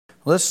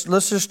Let's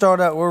just start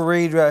out. We'll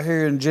read right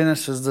here in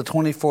Genesis, the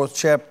 24th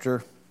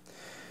chapter,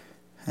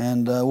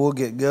 and we'll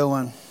get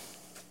going.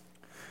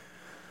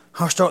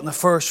 I'll start in the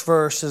first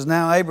verse. It says,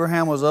 "Now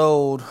Abraham was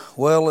old,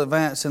 well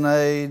advanced in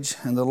age,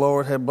 and the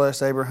Lord had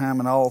blessed Abraham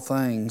in all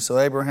things. So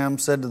Abraham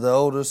said to the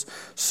oldest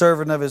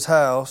servant of his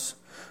house,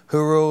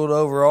 who ruled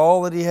over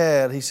all that he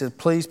had, he said,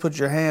 'Please put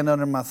your hand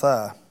under my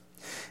thigh,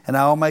 and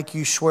I will make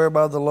you swear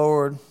by the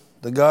Lord,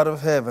 the God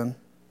of heaven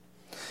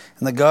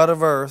and the God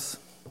of earth,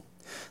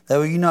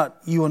 that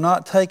you will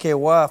not take a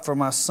wife for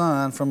my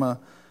son from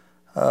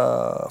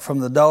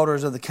the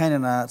daughters of the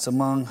Canaanites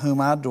among whom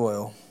I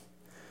dwell.'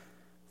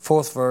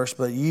 Fourth verse,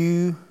 'But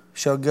you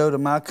shall go to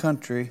my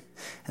country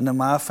and to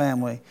my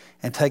family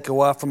and take a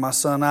wife for my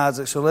son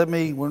Isaac.'" So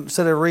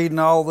instead of reading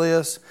all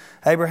this,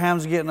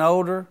 Abraham's getting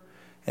older.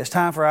 It's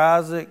time for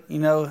Isaac. You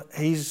know,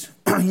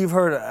 you've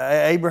heard of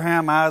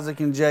Abraham,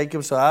 Isaac, and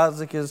Jacob. So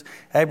Isaac is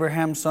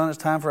Abraham's son. It's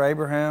time for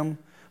Isaac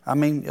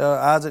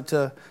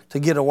to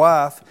get a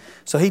wife.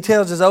 So he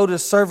tells his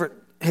oldest servant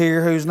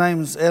here, whose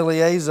name's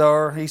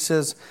Eleazar, he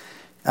says,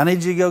 "I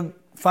need you to go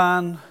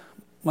find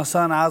my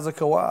son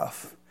Isaac a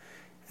wife."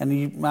 And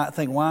you might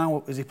think,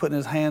 why is he putting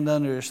his hand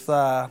under his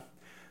thigh?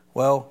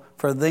 Well,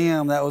 for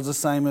them, that was the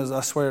same as, "I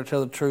swear to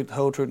tell the truth, the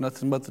whole truth,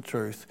 nothing but the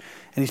truth."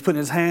 And he's putting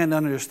his hand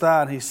under his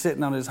thigh, and he's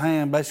sitting on his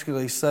hand,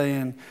 basically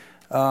saying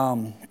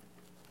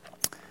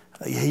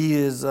he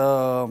is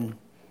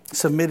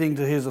submitting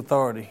to his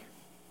authority.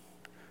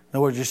 In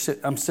other words,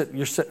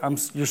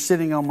 you're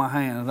sitting on my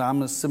hand, and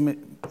I'm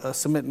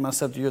submitting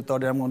myself to your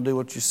authority. I'm going to do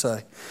what you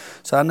say.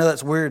 So I know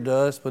that's weird to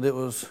us, but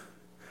it's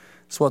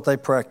what they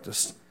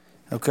practiced.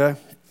 Okay?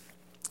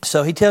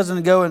 So he tells him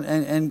to go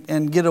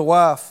and get a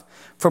wife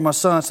for my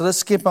son. So let's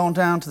skip on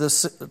down to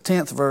the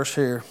 10th verse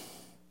here.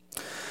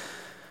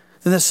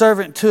 "Then the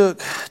servant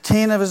took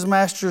 10 of his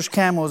master's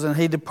camels, and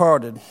he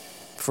departed.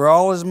 For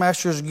all his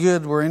master's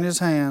goods were in his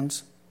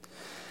hands.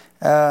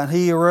 And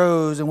he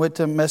arose and went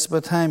to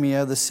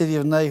Mesopotamia, the city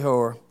of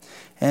Nahor.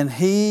 And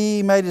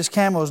he made his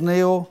camels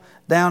kneel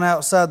down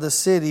outside the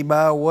city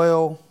by a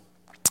well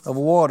of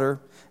water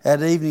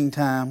at evening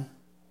time,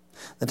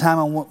 the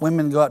time when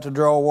women go out to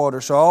draw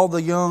water." So all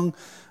the young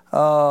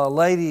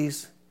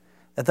ladies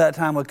at that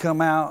time would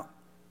come out,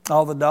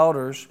 all the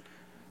daughters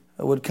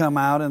would come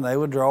out, and they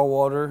would draw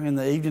water in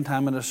the evening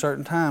time at a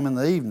certain time in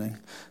the evening.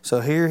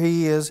 So here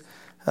he is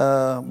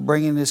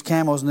bringing his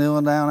camels,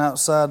 kneeling down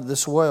outside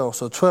this well.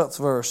 So 12th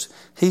verse,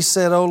 he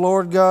said, "O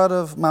Lord God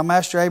of my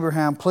master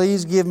Abraham,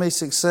 please give me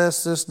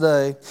success this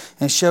day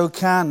and show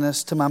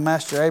kindness to my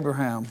master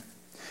Abraham."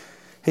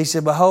 He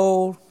said,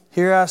 "Behold,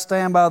 here I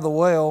stand by the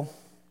well,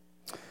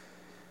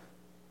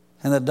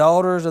 and the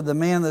daughters of the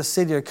men of the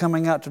city are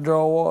coming out to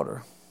draw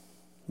water."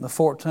 The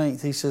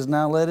 14th, he says,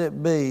 "Now let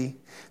it be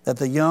that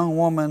the young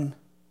woman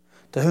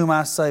to whom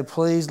I say,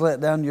 'Please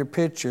let down your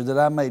pitcher that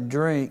I may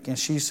drink,' and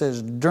she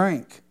says,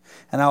 'Drink,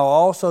 and I will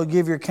also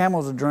give your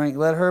camels a drink.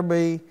 Let her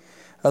be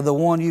the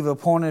one you've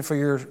appointed for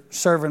your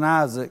servant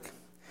Isaac.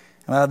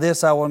 And by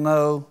this I will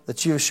know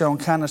that you have shown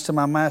kindness to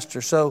my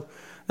master.'" So, in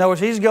other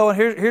words, he's going,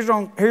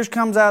 here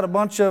comes out a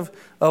bunch of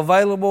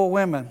available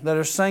women that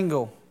are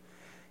single.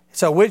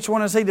 So which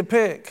one is he to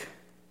pick?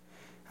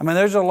 I mean,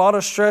 there's a lot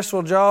of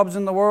stressful jobs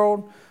in the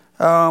world.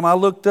 I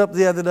looked up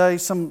the other day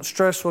some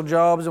stressful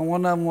jobs, and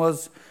one of them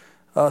was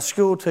a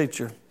school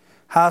teacher,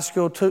 high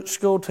school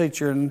school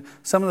teacher. And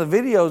some of the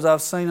videos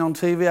I've seen on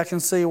TV, I can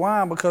see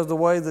why, because the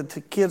way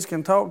that kids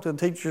can talk to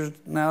teachers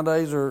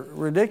nowadays are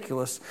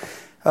ridiculous.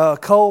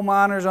 Coal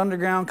miners,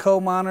 underground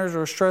coal miners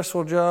are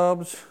stressful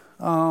jobs.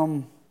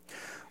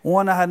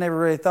 One I had never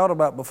really thought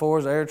about before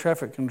is air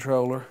traffic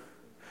controller.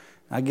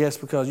 I guess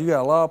because you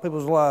got a lot of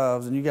people's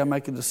lives and you got to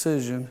make a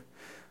decision.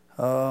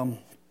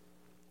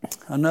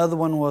 Another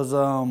one was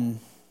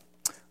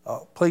a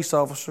police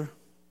officer,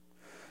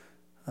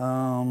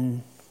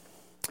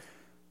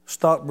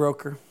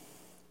 stockbroker.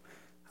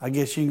 I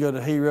guess you can go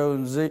to hero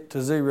and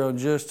to zero in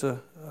just a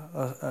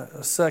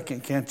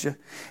second, can't you?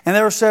 And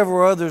there were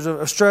several others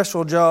of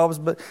stressful jobs,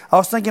 but I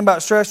was thinking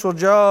about stressful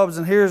jobs,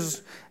 and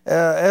here's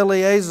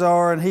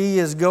Eleazar, and he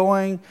is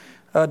going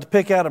to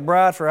pick out a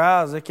bride for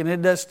Isaac, and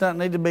it doesn't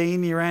need to be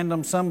any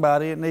random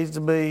somebody. It needs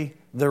to be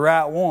the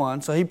right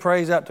one. So he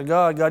prays out to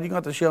God, "God, you're going to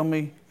have to show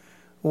me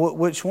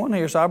which one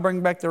here, so I bring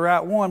back the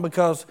right one,"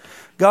 because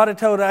God had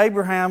told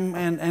Abraham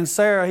and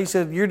Sarah, he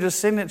said, "Your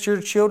descendants,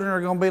 your children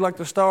are going to be like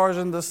the stars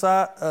in the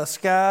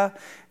sky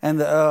and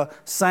the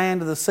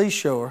sand of the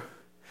seashore."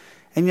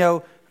 And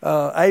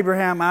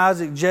Abraham,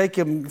 Isaac,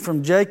 Jacob,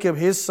 from Jacob,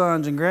 his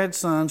sons and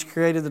grandsons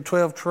created the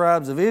 12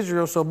 tribes of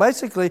Israel. So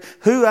basically,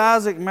 who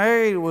Isaac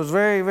married was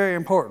very, very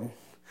important.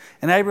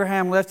 And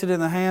Abraham left it in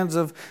the hands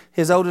of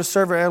his oldest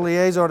servant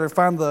Eleazar to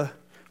find the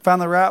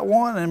right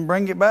one and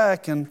bring it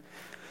back. And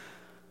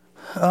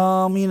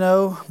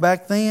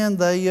back then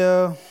they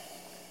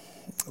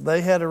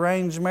had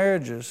arranged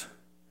marriages.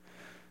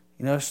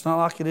 It's not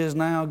like it is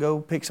now.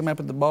 Go pick somebody up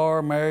at the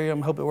bar, marry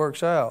them, hope it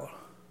works out.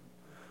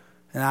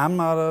 And I'm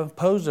not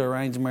opposed to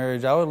arranged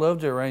marriage. I would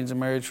love to arrange a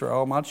marriage for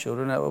all my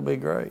children. That would be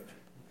great.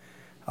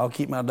 I'll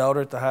keep my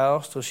daughter at the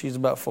house till she's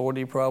about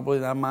 40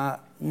 probably. And I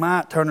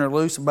might turn her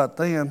loose about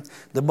then.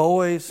 The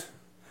boys,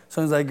 as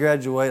soon as they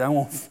graduate, I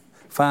won't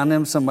find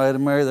them somebody to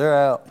marry. They're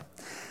out.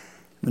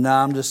 But no,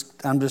 I'm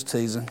just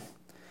teasing.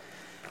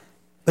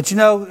 But you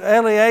know,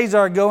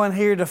 Eleazar going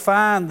here to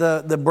find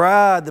the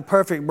bride, the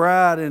perfect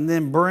bride, and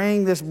then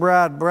bring this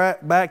bride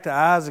back to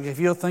Isaac. If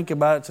you'll think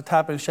about it, it's a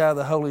type and shadow of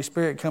the Holy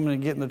Spirit coming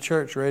and getting the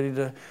church ready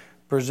to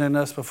present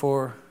us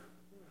before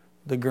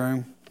the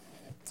groom.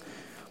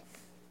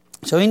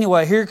 So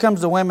anyway, here comes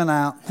the women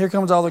out. Here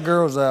comes all the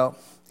girls out.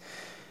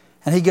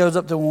 And he goes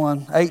up to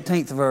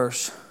 18th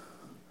verse.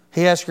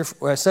 He asked her,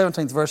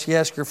 17th verse, he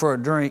asked her for a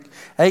drink.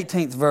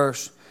 18th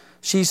verse,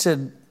 she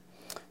said,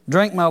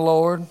 "Drink, my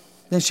Lord."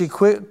 Then she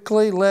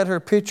quickly let her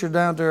pitcher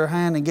down to her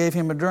hand and gave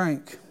him a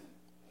drink.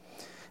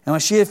 And when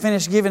she had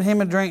finished giving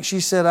him a drink, she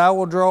said, "I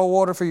will draw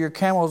water for your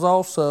camels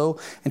also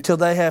until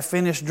they have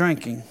finished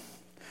drinking."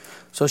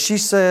 So she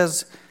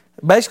says,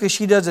 basically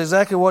she does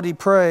exactly what he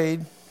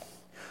prayed,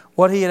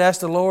 what he had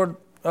asked the Lord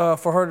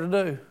for her to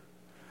do.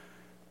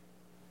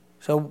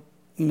 So,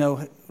 you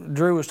know,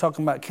 Drew was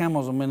talking about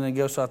camels a minute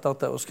ago, so I thought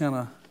that was kind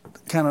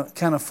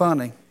of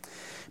funny.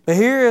 But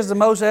here is the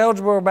most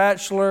eligible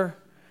bachelor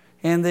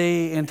in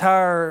the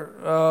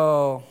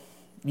entire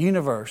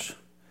universe.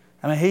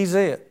 I mean, he's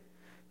it.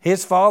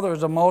 His father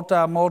is a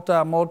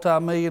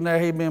multi-millionaire.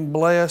 He'd been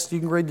blessed. You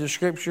can read the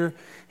scripture.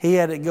 He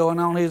had it going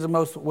on. He's the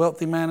most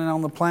wealthy man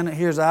on the planet.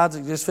 Here's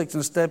Isaac just fixing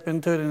to step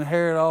into it and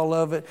inherit all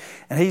of it.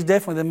 And he's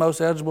definitely the most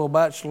eligible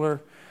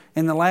bachelor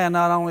in the land.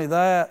 Not only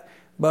that,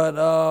 but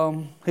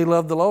he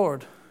loved the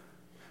Lord.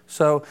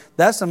 So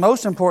that's the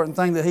most important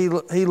thing, that he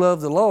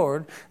loved the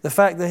Lord. The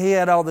fact that he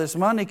had all this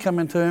money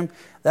coming to him,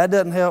 that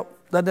doesn't help.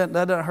 That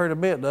doesn't hurt a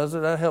bit, does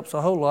it? That helps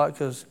a whole lot,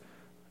 because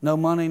no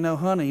money, no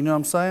honey. You know what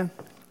I'm saying?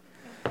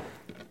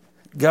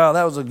 God,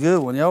 that was a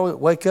good one. Y'all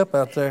wake up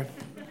out there.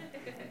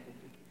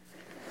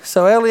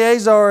 So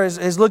Eleazar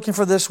is looking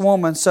for this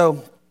woman.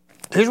 So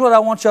here's what I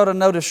want y'all to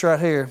notice right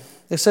here.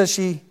 It says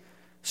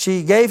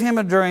she gave him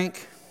a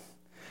drink,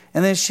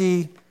 and then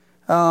she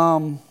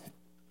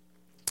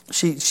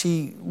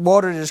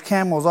watered his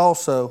camels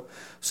also.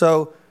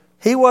 So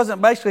he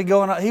wasn't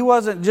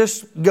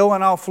just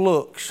going off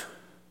looks.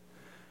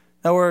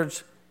 In other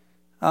words,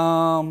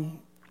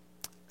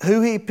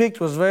 who he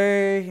picked was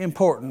very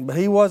important, but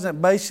he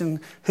wasn't basing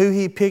who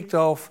he picked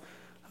off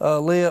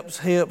lips,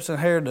 hips, and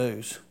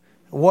hairdos.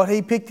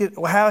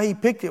 How he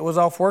picked it was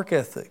off work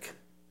ethic.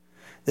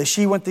 That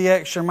she went the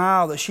extra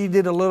mile, that she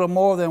did a little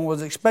more than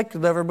was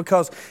expected of her,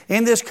 because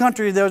in this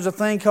country there's a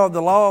thing called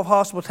the law of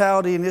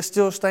hospitality, and it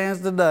still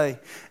stands today.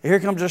 Here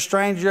comes a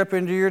stranger up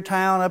into your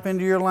town, up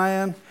into your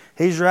land.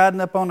 He's riding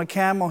up on a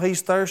camel.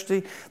 He's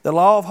thirsty. The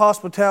law of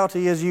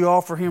hospitality is you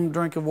offer him a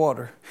drink of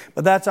water.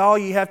 But that's all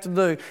you have to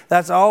do.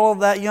 That's all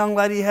that young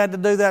lady had to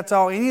do. That's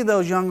all any of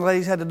those young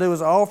ladies had to do,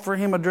 was offer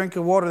him a drink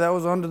of water. That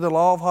was under the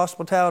law of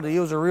hospitality. It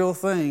was a real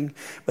thing.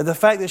 But the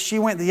fact that she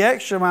went the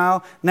extra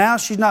mile, now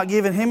she's not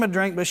giving him a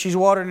drink, but she's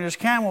watering his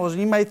camels.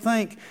 And you may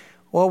think,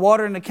 well,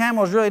 watering the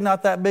camel is really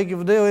not that big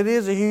of a deal. It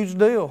is a huge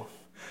deal.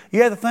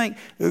 You have to think,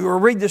 or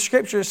read the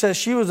scripture. It says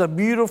she was a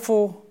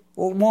beautiful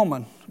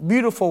woman.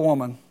 Beautiful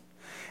woman.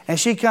 And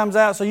she comes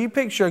out, so you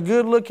picture a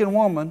good-looking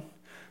woman,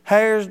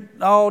 hair's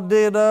all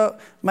did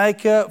up,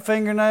 makeup,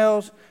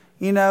 fingernails,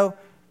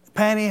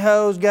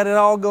 pantyhose, got it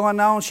all going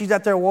on. She's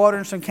out there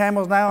watering some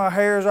camels now. Her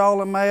hair's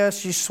all a mess.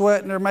 She's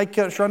sweating, her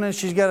makeup's running,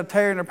 she's got a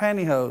tear in her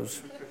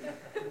pantyhose.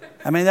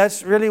 I mean,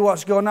 that's really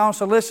what's going on.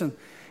 So listen,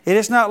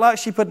 it's not like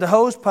she put the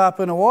hose pipe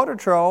in a water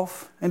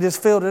trough and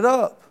just filled it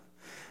up.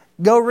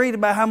 Go read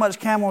about how much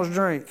camels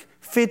drink.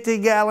 50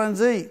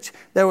 gallons each.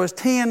 There was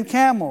 10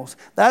 camels.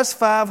 That's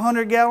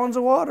 500 gallons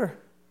of water.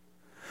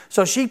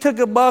 So she took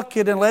a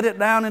bucket and let it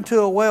down into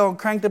a well and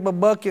cranked up a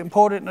bucket and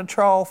poured it in a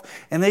trough.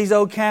 And these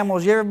old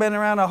camels, you ever been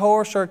around a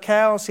horse or a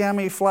cow and see how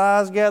many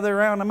flies gather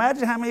around?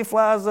 Imagine how many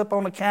flies up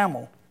on a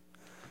camel.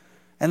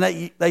 And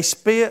they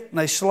spit and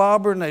they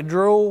slobber and they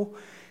drool.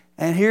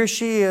 And here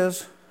she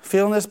is,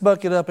 filling this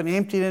bucket up and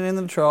emptying it in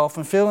the trough,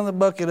 and filling the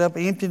bucket up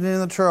and emptying it in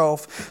the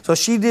trough. So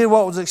she did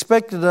what was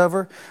expected of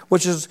her,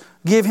 which is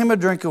give him a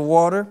drink of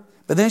water.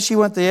 But then she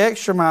went the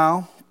extra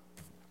mile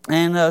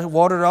and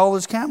watered all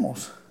his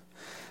camels.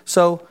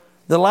 So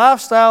the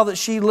lifestyle that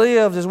she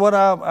lived is what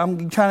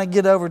I'm trying to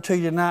get over to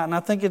you tonight. And I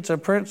think it's a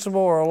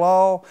principle or a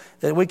law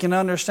that we can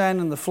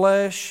understand in the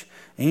flesh,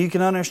 and you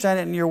can understand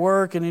it in your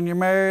work and in your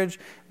marriage,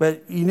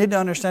 but you need to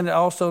understand it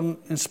also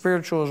in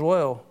spiritual as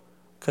well.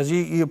 Because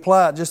you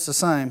apply it just the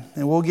same.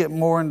 And we'll get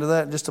more into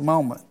that in just a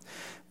moment.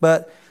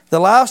 But the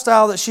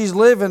lifestyle that she's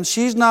living,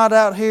 she's not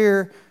out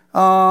here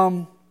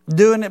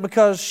doing it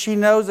because she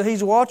knows that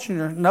he's watching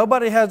her.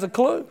 Nobody has a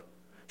clue.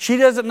 She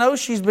doesn't know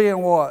she's being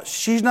watched.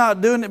 She's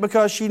not doing it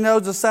because she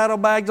knows the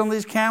saddlebags on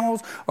these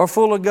camels are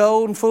full of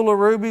gold and full of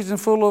rubies and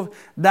full of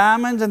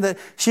diamonds, and that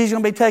she's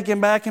going to be taken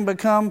back and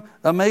become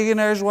a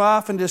millionaire's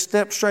wife and just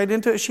step straight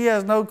into it. She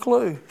has no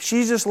clue.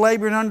 She's just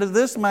laboring under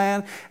this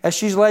man as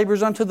she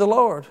labors unto the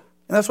Lord.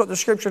 And that's what the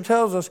Scripture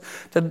tells us,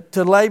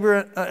 to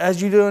labor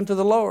as you do unto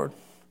the Lord.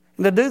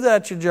 And to do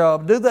that at your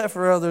job, do that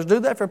for others, do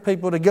that for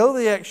people, to go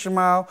the extra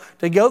mile,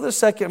 to go the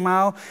second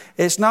mile.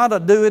 It's not a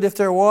do it if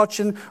they're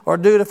watching or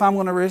do it if I'm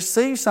going to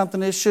receive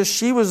something. It's just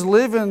she was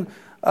living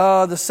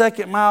the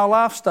second mile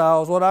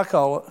lifestyle is what I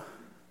call it.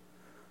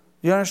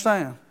 You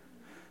understand?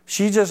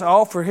 She just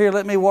offered, here,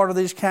 let me water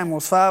these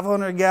camels,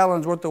 500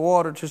 gallons worth of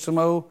water to some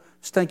old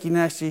stinky,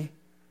 nasty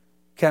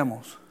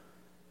camels.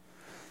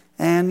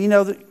 And,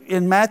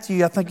 in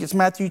Matthew, I think it's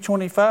Matthew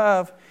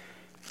 25,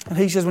 and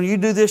he says, when you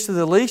do this to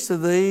the least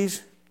of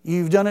these,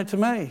 you've done it to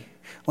me.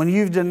 When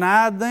you've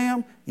denied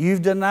them,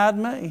 you've denied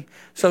me.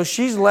 So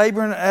she's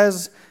laboring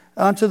as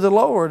unto the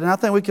Lord, and I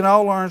think we can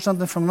all learn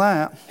something from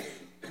that.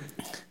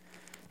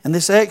 And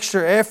this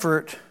extra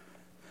effort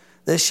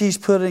that she's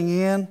putting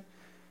in,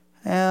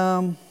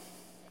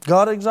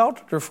 God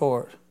exalted her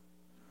for it.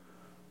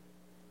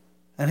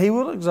 And He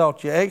will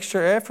exalt you.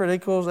 Extra effort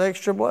equals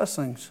extra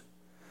blessings.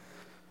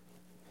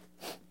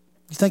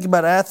 You think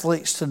about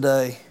athletes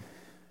today.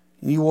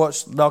 You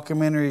watch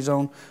documentaries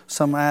on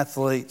some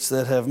athletes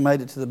that have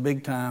made it to the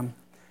big time.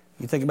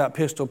 You think about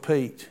Pistol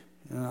Pete.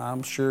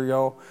 I'm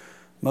sure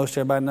most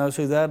everybody knows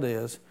who that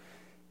is.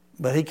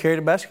 But he carried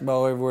a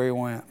basketball everywhere he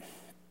went.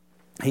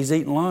 He's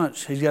eating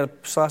lunch. He's got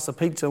a slice of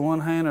pizza in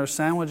one hand or a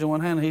sandwich in one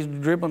hand, and he's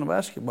dribbling a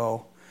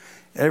basketball.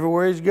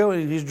 Everywhere he's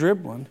going, he's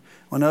dribbling.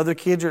 When other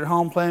kids are at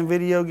home playing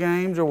video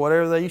games or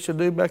whatever they used to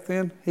do back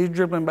then, he's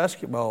dribbling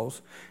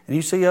basketballs. And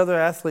you see other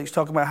athletes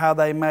talk about how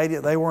they made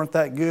it. They weren't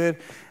that good.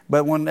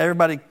 But when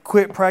everybody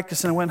quit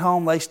practicing and went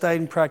home, they stayed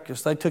in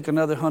practice. They took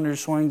another 100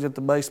 swings at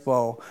the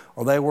baseball,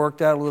 or they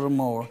worked out a little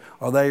more,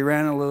 or they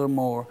ran a little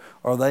more,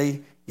 or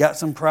they got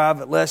some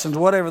private lessons,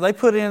 whatever. They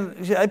put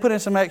in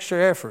some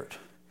extra effort.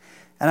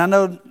 And I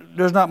know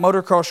there's not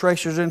motocross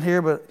racers in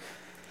here, but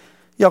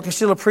y'all can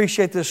still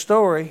appreciate this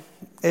story.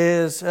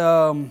 Is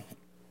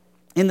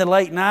in the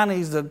late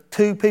 90s, the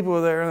two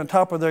people that were on the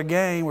top of their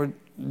game were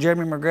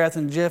Jeremy McGrath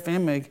and Jeff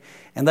Emig,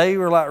 and they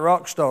were like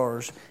rock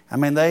stars. I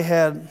mean, they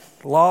had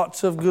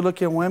lots of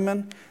good-looking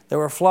women that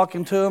were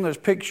flocking to them. There's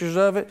pictures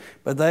of it,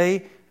 but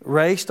they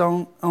raced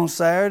on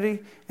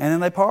Saturday, and then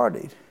they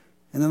partied.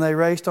 And then they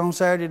raced on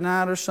Saturday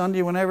night or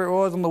Sunday, whenever it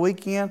was, on the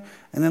weekend,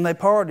 and then they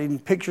partied,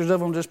 and pictures of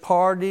them just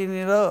partying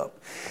it up.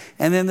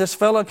 And then this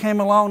fellow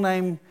came along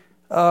named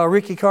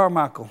Ricky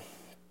Carmichael.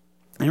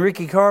 And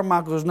Ricky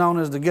Carmichael is known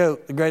as the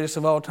GOAT, the greatest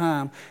of all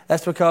time.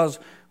 That's because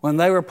when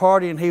they were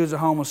partying, he was at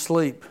home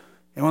asleep.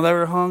 And when they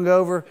were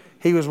hungover,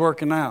 he was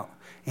working out.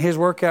 And his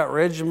workout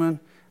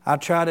regimen, I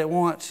tried it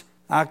once.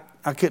 I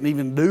couldn't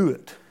even do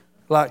it.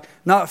 Like,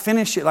 not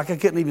finish it. Like, I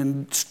couldn't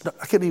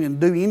even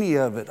do any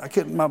of it.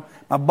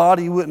 My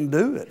body wouldn't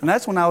do it. And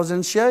that's when I was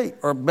in shape,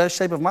 or best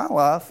shape of my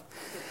life.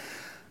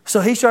 So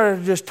he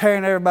started just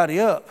tearing everybody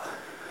up.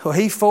 Well,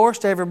 he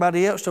forced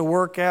everybody else to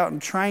work out and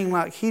train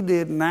like he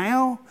did.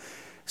 Now,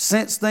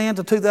 since then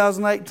to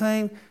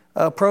 2018,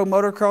 pro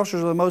motocrossers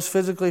are the most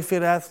physically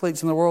fit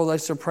athletes in the world. They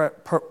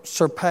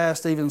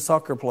surpassed even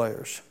soccer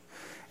players.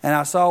 And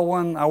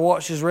I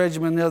watched his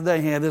regimen the other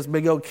day. He had this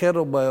big old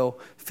kettlebell,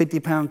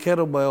 50-pound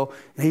kettlebell,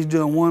 and he's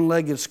doing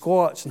one-legged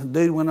squats, and the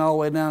dude went all the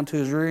way down to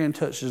his rear and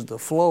touches the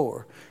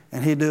floor.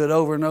 And he'd do it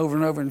over and over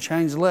and over and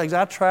change the legs.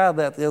 I tried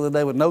that the other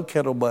day with no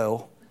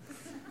kettlebell.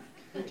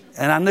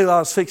 And I knew I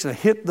was fixing to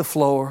hit the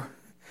floor,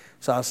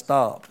 so I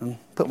stopped and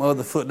put my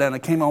other foot down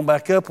and came on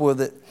back up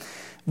with it.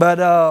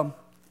 But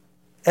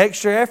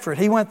extra effort.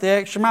 He went the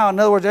extra mile. In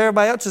other words,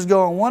 everybody else is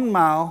going 1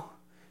 mile.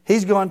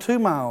 He's going 2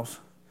 miles.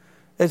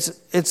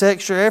 It's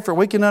extra effort.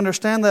 We can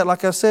understand that.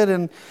 Like I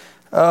said,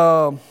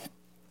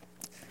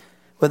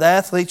 with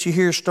athletes, you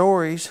hear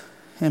stories,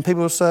 and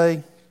people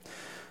say,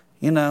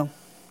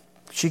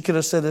 she could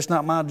have said, it's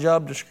not my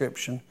job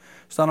description.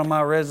 It's not on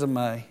my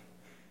resume.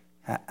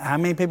 How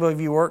many people have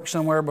you worked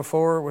somewhere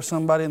before with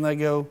somebody and they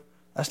go,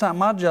 that's not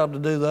my job to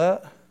do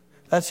that.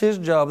 That's his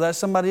job. That's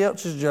somebody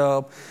else's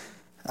job.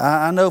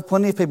 I know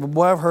plenty of people.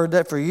 Boy, I've heard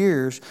that for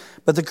years.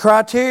 But the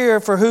criteria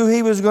for who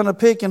he was going to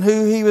pick and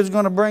who he was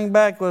going to bring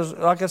back was,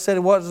 like I said,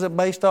 it wasn't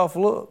based off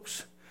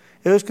looks.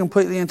 It was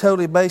completely and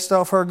totally based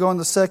off her going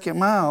the second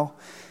mile.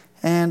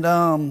 And,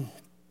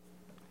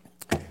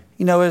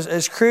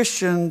 as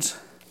Christians,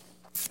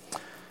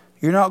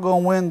 you're not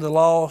going to win the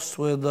loss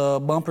with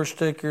bumper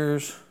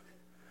stickers,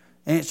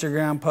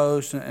 Instagram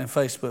posts, and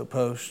Facebook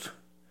posts.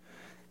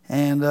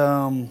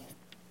 And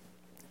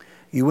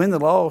you win the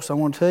loss, I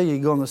want to tell you,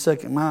 you go on the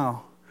second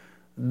mile,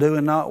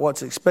 doing not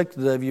what's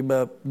expected of you,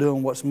 but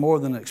doing what's more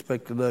than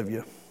expected of you.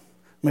 I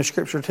mean,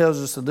 Scripture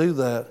tells us to do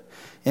that.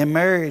 In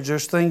marriage,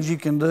 there's things you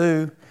can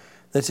do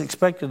that's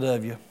expected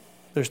of you.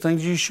 There's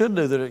things you should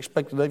do that are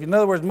expected of you. In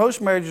other words,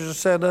 most marriages are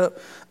set up,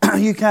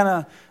 you kind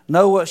of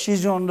know what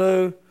she's going to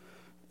do,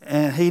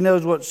 and he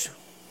knows what's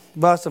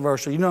vice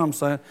versa. You know what I'm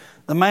saying?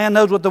 The man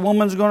knows what the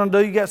woman's going to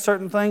do. You got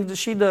certain things that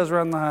she does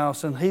around the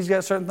house, and he's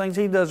got certain things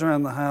he does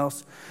around the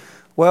house.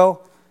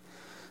 Well,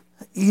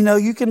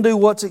 you can do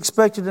what's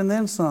expected and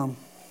then some.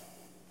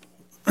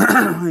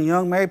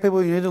 Young married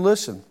people, you need to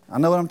listen. I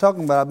know what I'm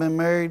talking about. I've been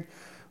married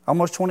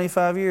almost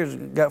 25 years,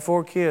 got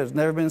 4 kids,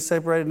 never been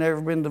separated,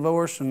 never been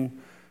divorced, and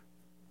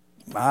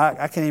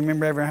I can't even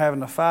remember ever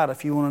having a fight,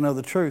 if you want to know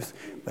the truth.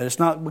 But it's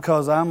not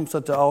because I'm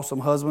such an awesome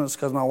husband. It's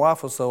because my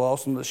wife was so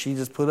awesome that she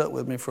just put up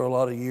with me for a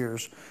lot of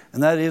years.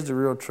 And that is the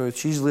real truth.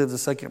 She's lived the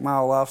second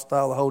mile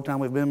lifestyle the whole time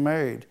we've been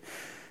married.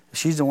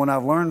 She's the one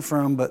I've learned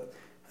from. But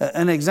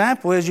an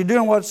example is you're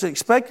doing what's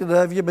expected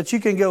of you, but you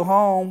can go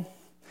home.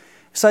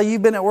 Say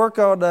you've been at work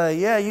all day.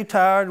 Yeah, you're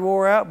tired,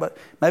 wore out, but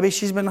maybe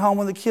she's been home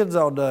with the kids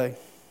all day.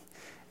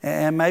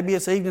 And maybe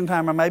it's evening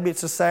time, or maybe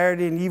it's a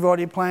Saturday and you've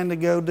already planned to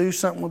go do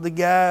something with the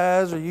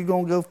guys, or you're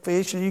going to go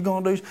fishing, you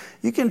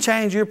can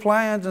change your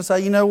plans and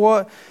say, you know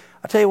what,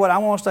 I tell you what, I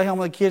want to stay home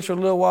with the kids for a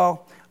little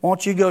while. I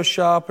want you to go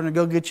shopping or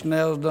go get your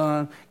nails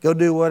done, go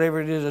do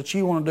whatever it is that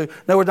you want to do. In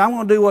other words, I'm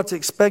going to do what's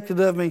expected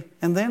of me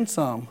and then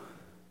some.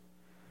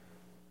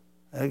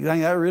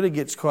 That really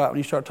gets quiet when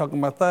you start talking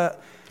about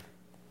that.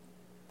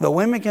 But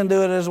women can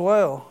do it as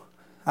well.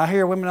 I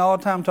hear women all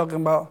the time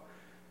talking about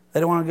they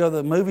don't want to go to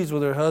the movies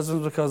with their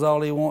husbands because all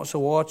he wants to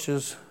watch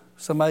is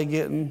somebody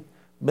getting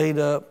beat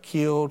up,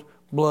 killed,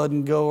 blood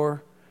and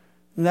gore.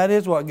 And that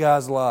is what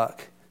guys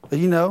like. But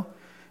you know,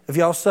 if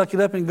y'all suck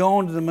it up and go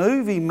on to the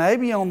movie,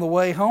 maybe on the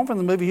way home from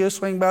the movie, he'll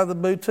swing by the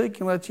boutique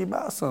and let you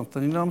buy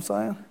something. You know what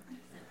I'm saying?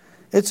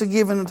 It's a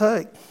give and a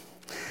take.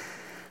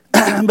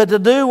 But to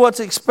do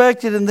what's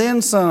expected and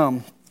then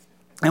some.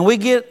 And we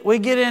get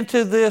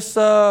into this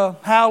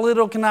how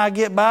little can I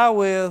get by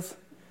with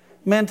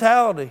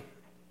mentality.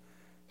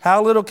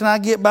 How little can I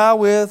get by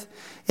with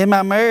in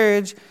my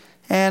marriage,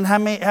 and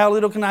how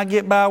little can I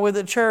get by with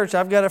at church?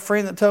 I've got a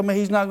friend that told me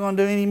he's not going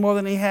to do any more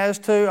than he has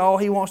to. All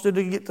he wants to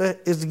do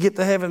is to get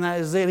to heaven.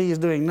 That is it. He is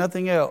doing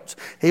nothing else.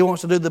 He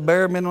wants to do the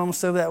bare minimum and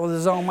say that with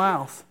his own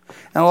mouth.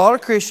 And a lot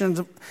of Christians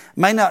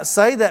may not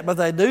say that, but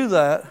they do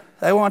that.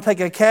 They want to take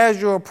a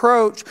casual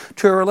approach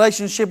to a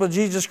relationship with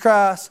Jesus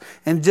Christ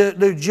and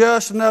do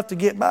just enough to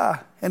get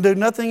by and do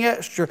nothing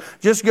extra.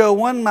 Just go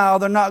 1 mile,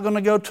 they're not going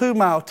to go 2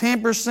 miles.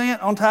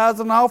 10% on tithes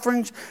and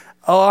offerings,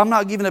 oh, I'm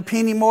not giving a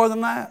penny more than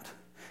that.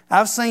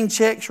 I've seen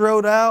checks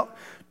wrote out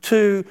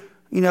to,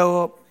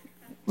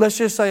 let's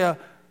just say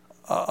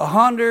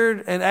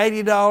 $180,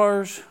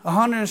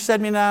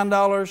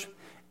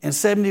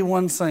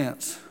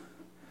 $179.71.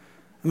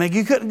 I mean,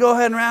 you couldn't go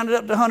ahead and round it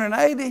up to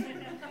 180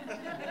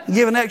 and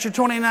give an extra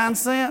 29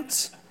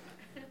 cents.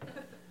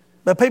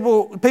 But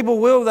people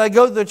will, they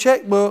go to their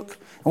checkbook,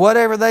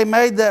 whatever they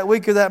made that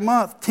week or that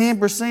month,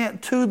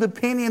 10% to the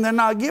penny, and they're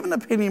not giving a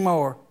penny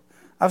more.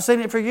 I've seen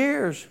it for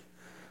years.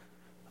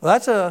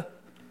 Well,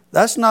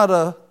 that's not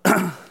a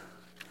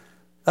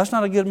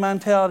good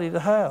mentality to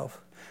have.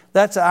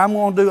 I'm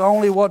going to do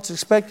only what's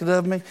expected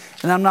of me,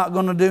 and I'm not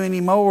going to do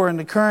any more. And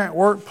the current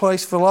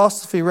workplace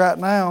philosophy right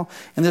now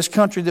in this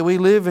country that we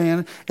live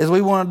in is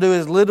we want to do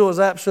as little as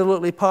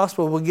absolutely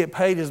possible. We'll get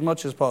paid as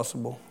much as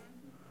possible.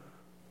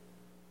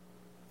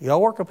 Y'all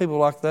work with people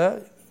like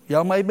that.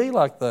 Y'all may be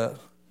like that.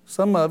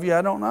 Some of you,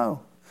 I don't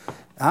know.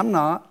 I'm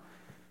not.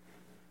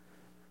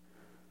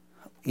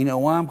 You know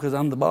why? Because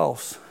I'm the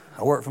boss.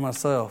 I work for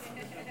myself.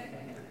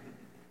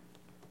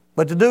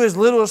 But to do as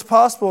little as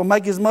possible and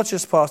make as much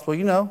as possible,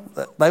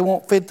 they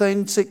want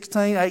 $15,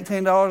 $16,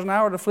 $18 an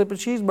hour to flip a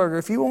cheeseburger.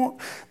 If you want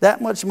that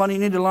much money,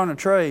 you need to learn a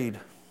trade.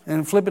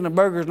 And flipping a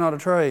burger is not a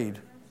trade.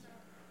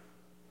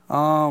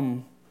 But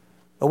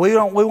we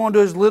want to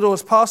do as little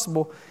as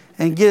possible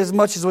and get as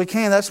much as we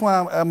can. That's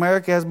why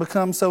America has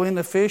become so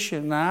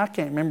inefficient. Now, I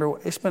can't remember.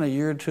 It's been a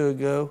year or two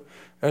ago.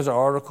 There's an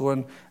article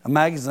in a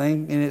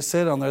magazine, and it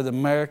said on there,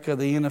 America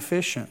the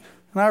Inefficient.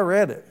 And I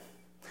read it.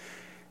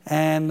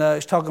 And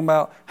it's talking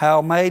about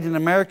how made in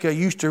America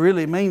used to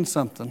really mean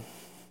something.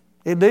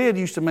 It did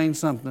used to mean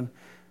something.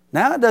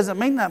 Now it doesn't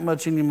mean that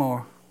much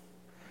anymore.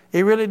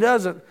 It really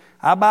doesn't.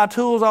 I buy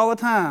tools all the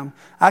time.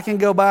 I can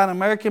go buy an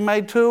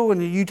American-made tool,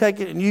 and you take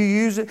it and you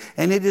use it,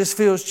 and it just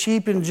feels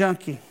cheap and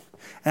junky.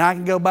 And I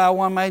can go buy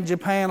one made in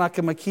Japan, like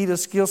a Makita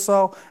skill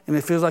saw, and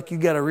it feels like you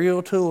got a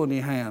real tool in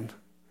your hand.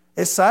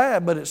 It's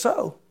sad, but it's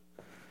so.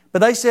 But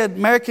they said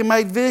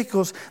American-made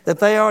vehicles that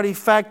they already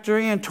factor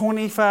in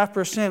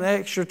 25%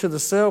 extra to the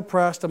sale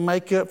price to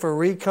make up for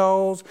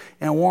recalls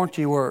and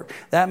warranty work.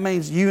 That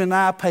means you and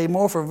I pay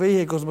more for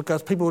vehicles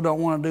because people don't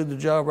want to do the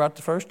job right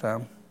the first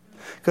time,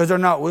 because they're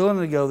not willing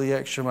to go the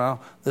extra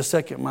mile, the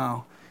second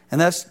mile.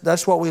 And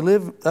that's what we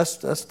live.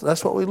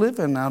 That's what we live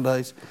in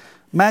nowadays.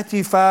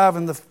 Matthew 5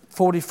 and the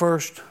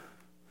 41st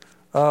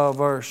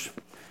verse.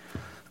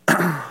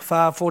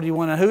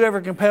 5:41. And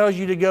whoever compels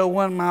you to go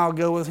 1 mile,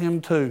 go with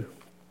him 2.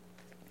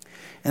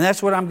 And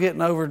that's what I'm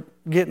getting over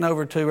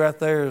to right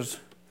there is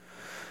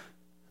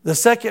the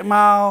second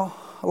mile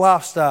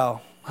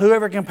lifestyle.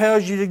 Whoever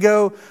compels you to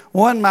go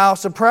 1 mile,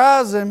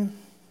 surprise him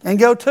and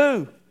go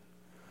 2.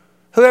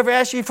 Whoever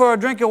asks you for a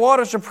drink of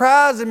water,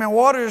 surprise him and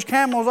water his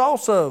camels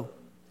also.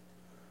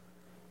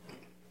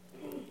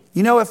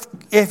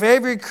 If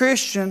every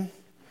Christian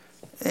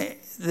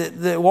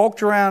that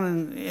walked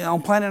around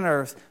on planet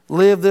Earth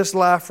lived this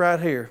life right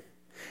here,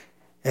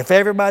 if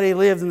everybody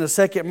lived in the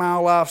second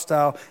mile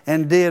lifestyle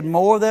and did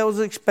more that was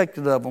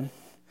expected of them,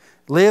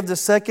 lived the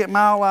second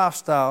mile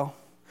lifestyle,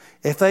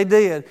 If they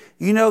did,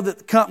 you know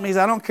that companies,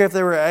 I don't care if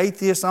they were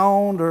atheist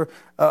owned or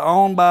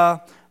owned by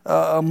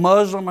a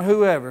Muslim or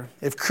whoever,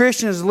 if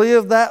Christians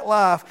lived that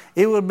life,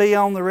 it would be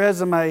on the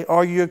resume,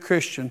 are you a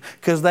Christian?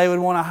 Because they would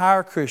want to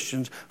hire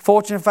Christians.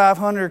 Fortune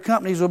 500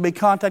 companies would be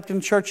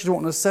contacting churches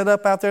wanting to set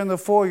up out there in the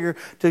foyer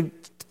to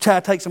try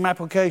to take some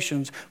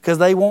applications because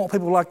they want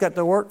people like that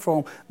to work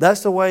for them.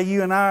 That's the way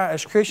you and I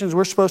as Christians,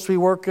 we're supposed to be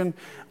working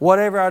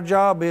whatever our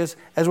job is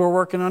as we're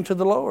working unto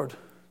the Lord.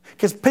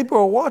 Because people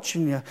are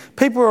watching you.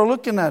 People are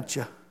looking at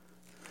you.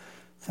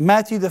 In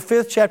Matthew the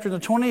 5th chapter, the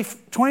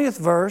 20th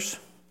verse,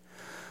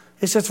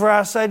 it says, for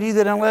I say to you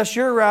that unless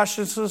your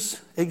righteousness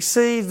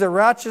exceeds the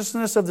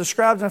righteousness of the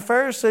scribes and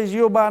Pharisees,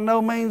 you will by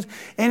no means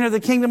enter the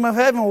kingdom of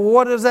heaven. Well,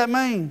 what does that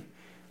mean?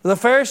 The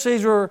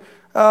Pharisees were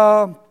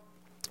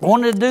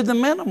wanted to do the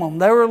minimum.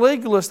 They were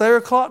legalists. They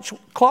were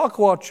clock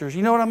watchers.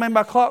 You know what I mean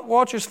by clock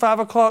watchers? 5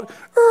 o'clock,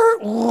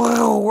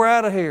 we're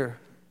out of here.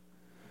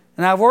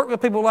 And I've worked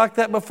with people like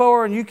that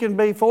before, and you can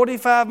be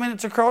 45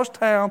 minutes across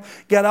town,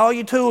 got all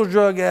your tools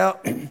drug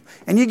out,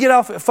 and you get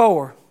off at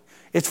 4.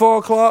 It's 4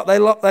 o'clock.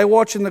 They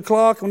watching the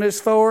clock when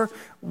it's 4.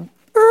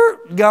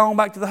 Gone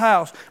back to the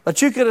house.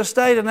 But you could have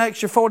stayed an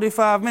extra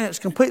 45 minutes,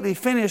 completely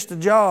finished the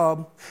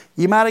job.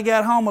 You might have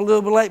got home a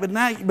little bit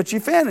late, but you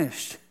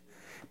finished.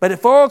 But at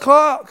 4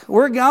 o'clock,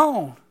 we're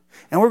gone.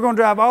 And we're going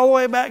to drive all the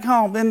way back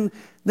home.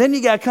 Then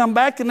you got to come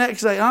back the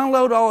next day,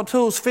 unload all the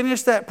tools,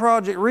 finish that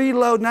project,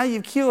 reload. Now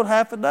you've killed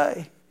half a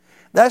day.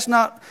 That's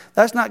not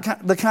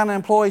the kind of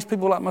employees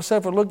people like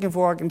myself are looking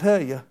for, I can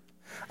tell you.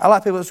 I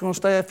like people that's going to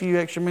stay a few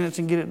extra minutes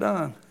and get it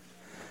done.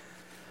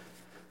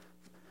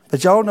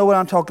 But y'all know what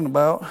I'm talking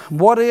about.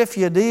 What if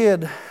you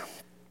did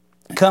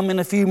come in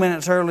a few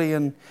minutes early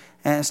and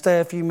stay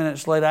a few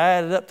minutes late? I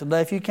added up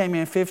today. If you came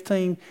in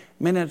 15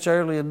 minutes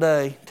early a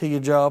day to your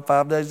job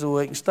 5 days a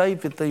week and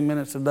stayed 15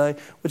 minutes a day,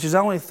 which is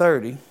only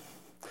 30,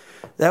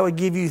 that would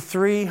give you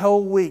 3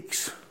 whole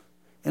weeks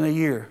in a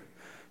year.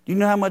 Do you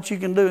know how much you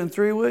can do in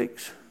 3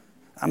 weeks?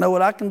 I know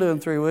what I can do in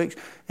 3 weeks.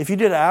 If you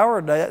did an hour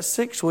a day, that's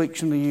 6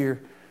 weeks in the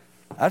year.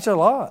 That's a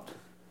lot.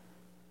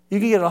 You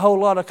can get a whole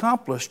lot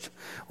accomplished.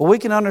 Well, we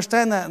can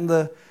understand that in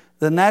the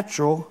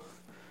natural.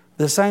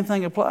 The same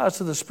thing applies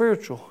to the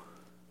spiritual.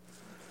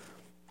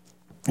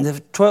 In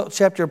the 12th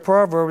chapter of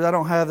Proverbs, I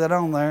don't have that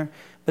on there,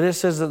 but it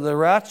says that the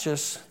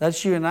righteous,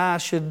 that's you and I,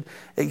 should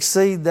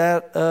exceed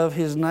that of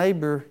his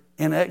neighbor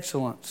in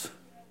excellence.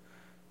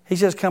 He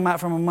says, come out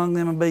from among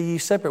them and be ye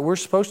separate. We're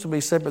supposed to be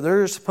separate.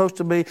 There is supposed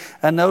to be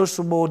a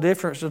noticeable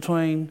difference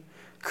between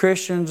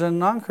Christians and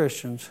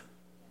non-Christians.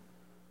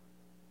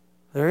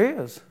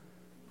 There is.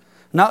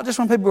 Not just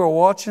when people are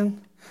watching,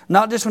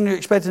 not just when you're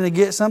expecting to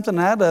get something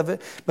out of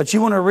it, but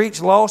you want to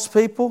reach lost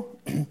people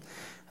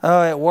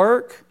at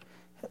work.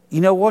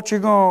 You know what? You're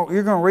going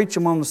to reach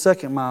them on the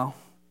 2nd mile.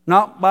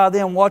 Not by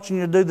them watching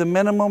you do the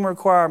minimum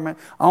requirement,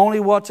 only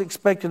what's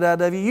expected out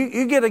of you.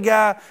 You get a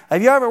guy,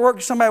 have you ever worked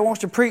with somebody who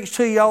wants to preach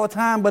to you all the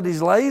time, but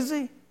he's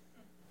lazy?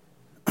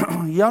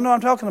 Y'all know what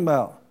I'm talking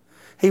about.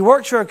 He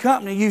works for a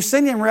company. You've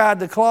seen him ride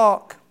the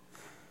clock.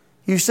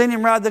 You've seen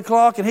him ride the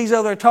clock, and he's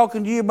over there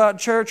talking to you about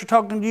church or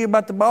talking to you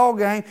about the ball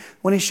game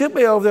when he should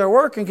be over there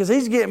working because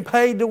he's getting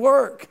paid to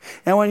work.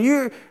 And when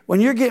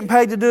you're getting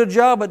paid to do a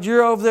job, but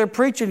you're over there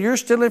preaching, you're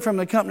stealing from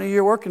the company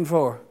you're working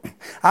for.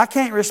 I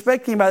can't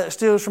respect anybody that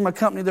steals from a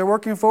company they're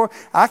working for.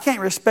 I can't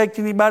respect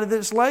anybody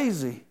that's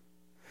lazy.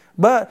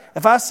 But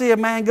if I see a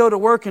man go to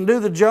work and do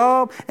the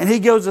job, and he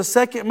goes the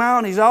 2nd mile,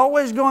 and he's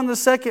always going the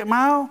 2nd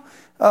mile,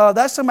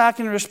 that's somebody I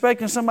can respect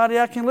and somebody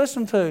I can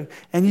listen to.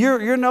 And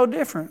you're no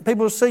different.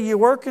 People see you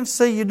working,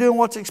 see you doing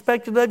what's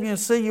expected of you, and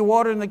see you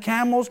watering the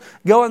camels,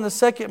 going the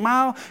 2nd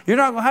mile. You're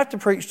not going to have to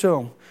preach to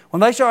them. When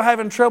they start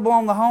having trouble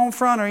on the home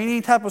front or any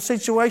type of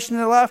situation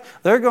in their life,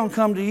 they're going to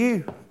come to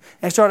you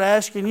and start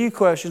asking you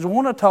questions and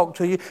want to talk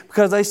to you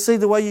because they see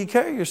the way you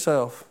carry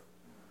yourself.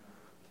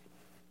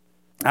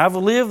 I've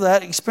lived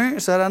that,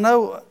 experienced that. I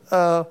know,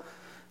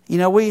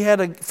 we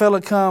had a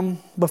fella come,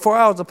 before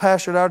I was a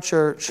pastor at our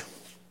church,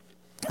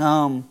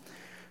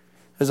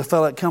 there's a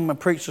fella that come and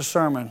preached a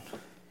sermon,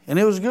 and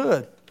it was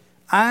good.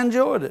 I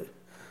enjoyed it.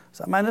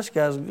 So, man, this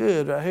guy's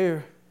good right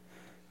here.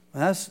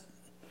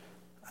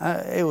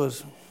 It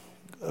was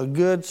a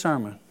good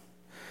sermon.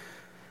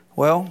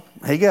 Well,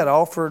 he got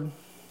offered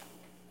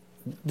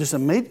just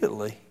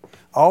immediately,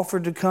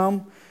 offered to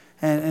come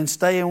and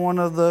stay in one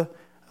of the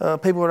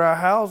people at our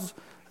house,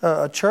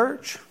 a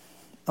church,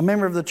 a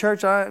member of the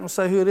church. I ain't going to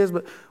say who it is,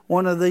 but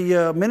one of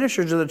the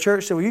ministers of the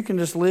church said, well, you can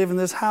just live in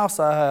this house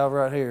I have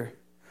right here.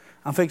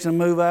 I'm fixing to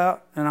move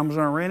out, and I'm going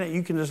to rent it.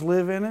 You can just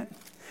live in it.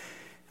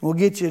 We'll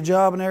get you a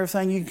job and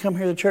everything. You can come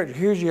here to church.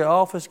 Here's your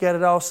office. Got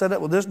it all set up.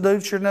 Well, this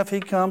dude, sure enough,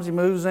 he comes. He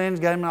moves in. He's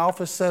got him an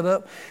office set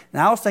up.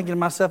 Now, I was thinking to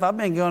myself, I've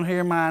been going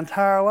here my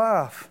entire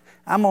life.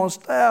 I'm on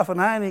staff,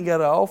 and I ain't even got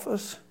an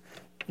office.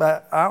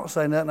 But I don't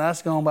say nothing. I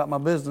just go on about my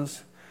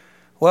business.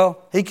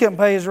 Well, he couldn't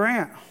pay his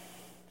rent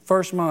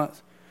first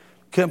month.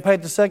 Couldn't pay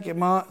it the 2nd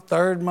month,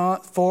 3rd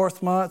month,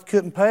 4th month.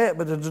 Couldn't pay it.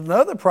 But there's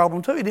another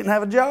problem, too. He didn't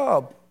have a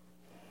job.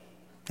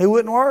 He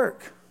wouldn't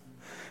work.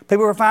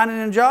 People were finding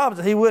him jobs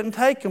that he wouldn't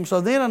take them. So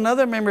then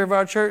another member of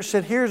our church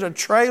said, here's a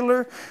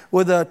trailer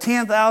with a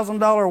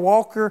 $10,000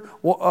 Walker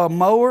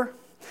mower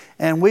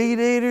and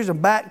weed eaters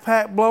and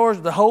backpack blowers,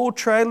 the whole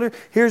trailer.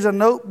 Here's a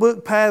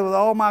notebook pad with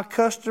all my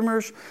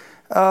customers.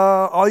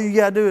 All you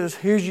got to do is,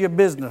 here's your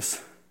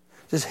business.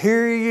 Just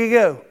here you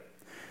go.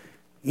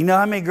 You know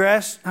how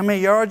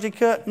many yards he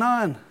cut?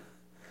 None.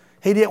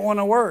 He didn't want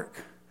to work.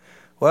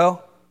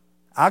 Well,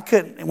 I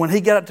couldn't. When he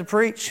got up to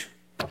preach,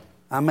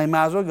 might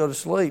as well go to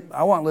sleep.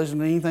 I wasn't listening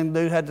to anything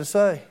the dude had to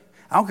say.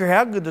 I don't care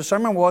how good the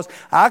sermon was.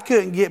 I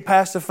couldn't get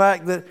past the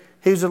fact that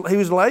he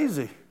was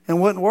lazy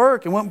and wouldn't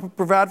work and wouldn't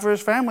provide for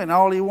his family, and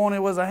all he wanted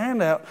was a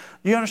handout.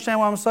 Do you understand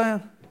what I'm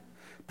saying?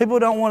 People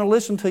don't want to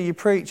listen to you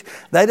preach.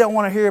 They don't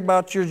want to hear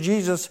about your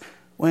Jesus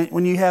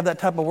when you have that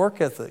type of work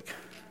ethic.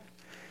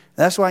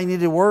 That's why you need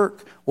to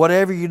work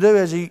whatever you do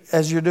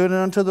as you're doing it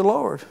unto the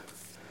Lord.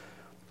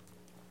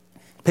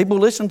 People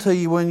listen to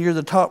you when you're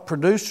the top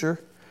producer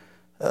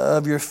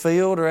of your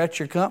field or at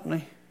your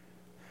company.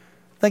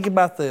 Think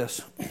about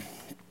this.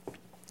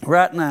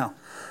 Right now,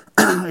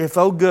 if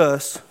old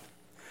Gus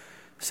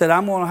said,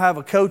 I'm going to have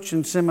a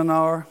coaching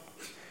seminar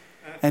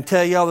and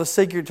tell y'all the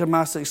secret to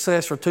my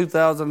success for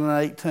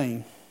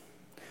 2018.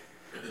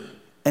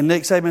 And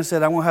Nick Saban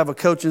said, I'm going to have a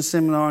coaching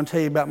seminar and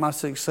tell you about my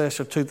success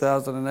for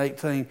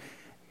 2018.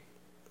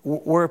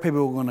 Where are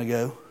people going to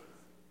go?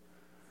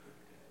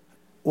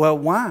 Well,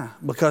 why?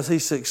 Because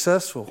he's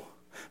successful.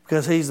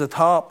 Because he's the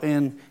top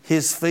in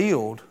his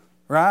field,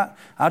 right?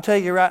 I'll tell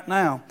you right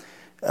now,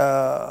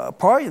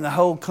 probably in the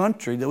whole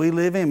country that we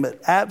live in,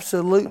 but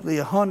absolutely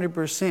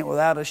 100%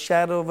 without a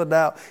shadow of a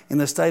doubt in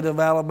the state of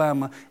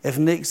Alabama, if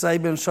Nick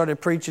Saban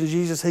started preaching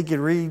Jesus, he could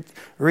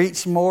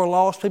reach more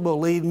lost people,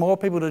 lead more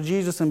people to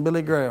Jesus than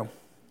Billy Graham.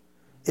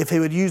 If he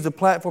would use the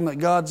platform that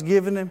God's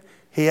given him,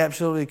 he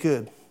absolutely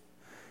could.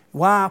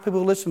 Why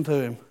people listen to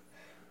him?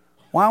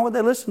 Why would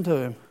they listen to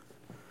him?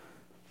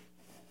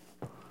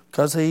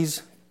 Because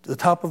he's the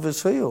top of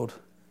his field.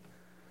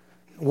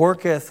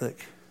 Work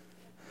ethic.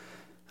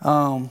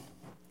 I'm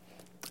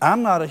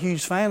not a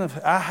huge fan of,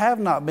 I have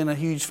not been a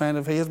huge fan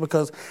of his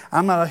because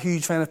I'm not a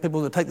huge fan of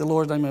people that take the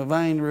Lord's name in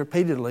vain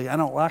repeatedly. I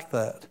don't like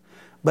that.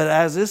 But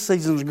as this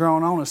season's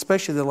grown on,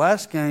 especially the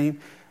last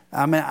game,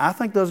 I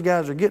think those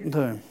guys are getting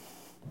to him.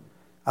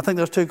 I think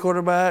those two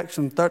quarterbacks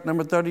and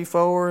number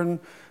 34 and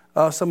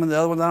some of the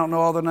other ones, I don't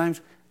know all their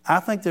names. I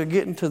think they're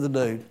getting to the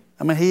dude.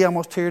 He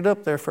almost teared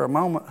up there for a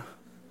moment.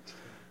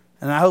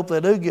 And I hope they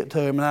do get to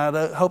him, and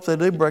I hope they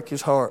do break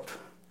his heart.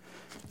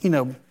 You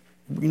know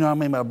what I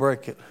mean by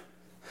break it.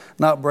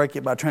 Not break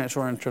it by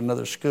transferring to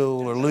another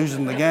school or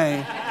losing the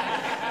game.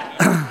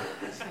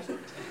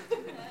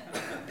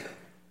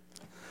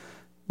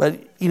 But,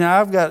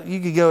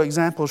 you could go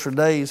examples for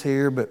days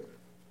here, but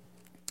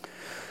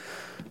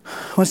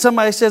when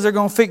somebody says they're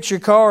going to fix your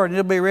car and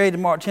it'll be ready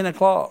tomorrow at 10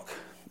 o'clock,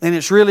 and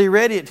it's really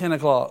ready at 10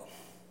 o'clock,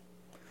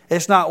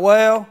 it's not,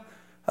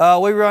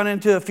 we run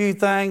into a few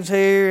things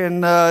here,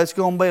 and it's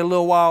going to be a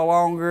little while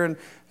longer. And,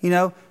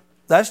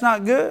 that's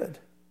not good.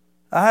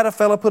 I had a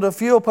fellow put a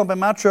fuel pump in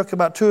my truck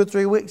about 2 or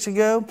 3 weeks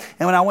ago,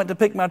 and when I went to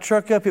pick my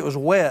truck up, it was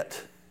wet.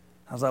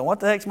 I was like, what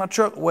the heck's my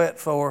truck wet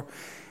for?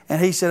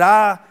 And he said,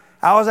 I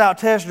was out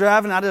test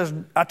driving.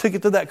 I took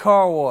it through that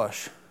car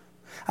wash.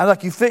 I was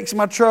like, you fixed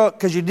my truck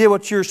because you did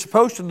what you're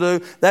supposed to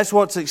do. That's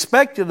what's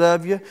expected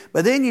of you.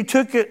 But then you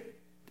took it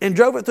and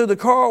drove it through the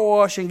car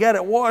wash and got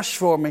it washed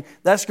for me.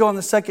 That's going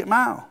the second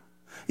mile.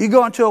 You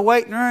go into a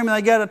waiting room and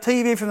they got a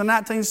TV from the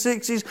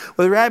 1960s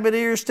with rabbit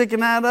ears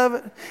sticking out of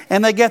it.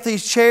 And they got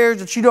these chairs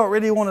that you don't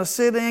really want to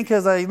sit in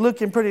because they're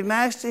looking pretty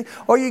nasty.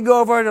 Or you go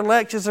over to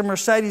Lexus or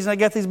Mercedes and they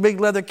got these big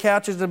leather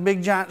couches, a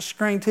big giant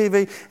screen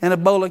TV, and a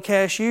bowl of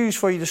cashews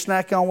for you to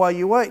snack on while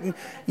you're waiting.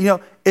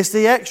 It's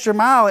the extra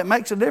mile. It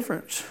makes a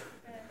difference.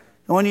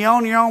 When you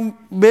own your own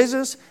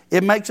business,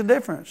 it makes a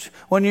difference.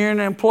 When you're an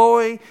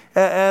employee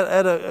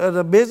at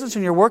a business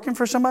and you're working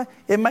for somebody,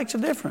 it makes a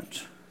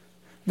difference.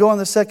 Going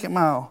the second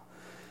mile.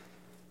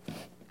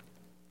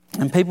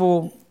 And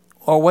people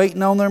are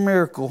waiting on their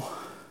miracle.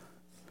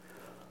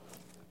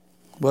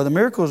 Well, the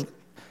miracle is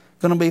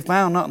going to be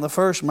found not in the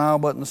first mile,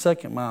 but in the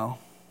second mile.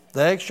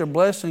 The extra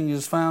blessing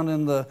is found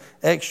in the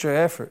extra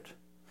effort.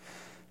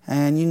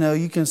 And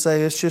you can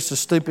say it's just a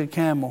stupid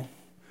camel.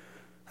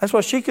 That's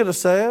what she could have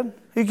said.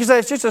 You can say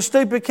it's just a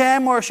stupid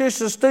camel or it's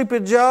just a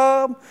stupid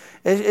job.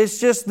 It's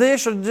just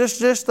this or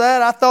just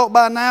that. I thought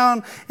by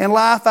now in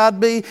life I'd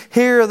be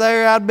here or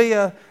there. I'd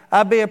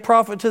be a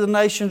prophet to the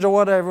nations or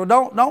whatever.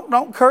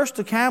 Don't curse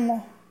the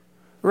camel.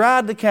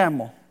 Ride the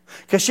camel.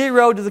 Because she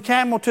rode to the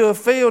camel to a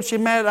field. She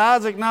met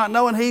Isaac not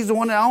knowing he's the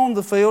one that owned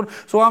the field.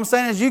 So what I'm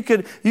saying is you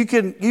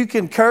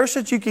can curse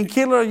it, you can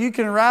kill it, you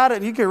can ride it,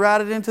 and you can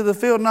ride it into the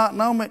field not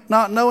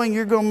knowing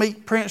you're going to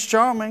meet Prince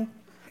Charming.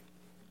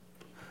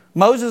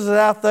 Moses is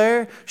out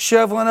there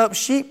shoveling up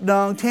sheep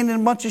dung, tending a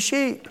bunch of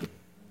sheep.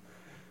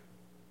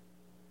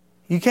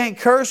 You can't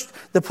curse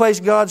the place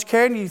God's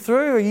carrying you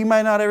through, or you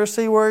may not ever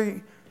see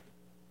where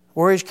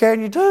He's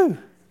carrying you to,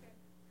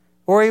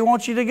 where He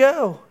wants you to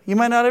go. You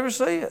may not ever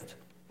see it.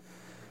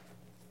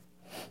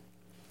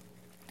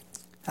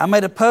 I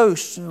made a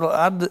post.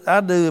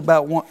 I do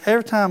about one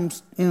every time,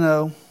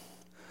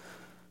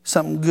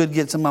 something good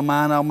gets in my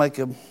mind, I'll make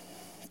a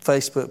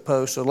Facebook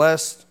post. So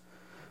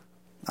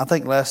I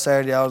think last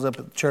Saturday I was up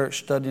at the church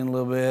studying a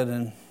little bit,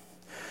 and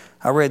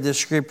I read this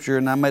scripture,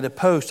 and I made a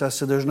post. I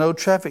said, there's no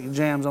traffic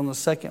jams on the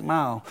 2nd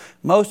mile.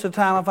 Most of the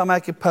time, if I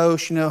make a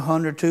post,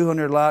 100,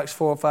 200 likes,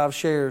 4 or 5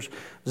 shares,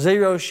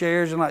 0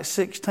 shares, and like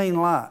 16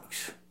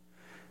 likes.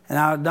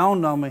 And it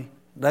dawned on me,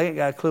 they ain't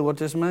got a clue what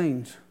this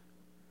means.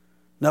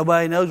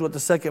 Nobody knows what the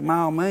 2nd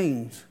mile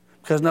means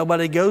because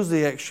nobody goes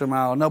the extra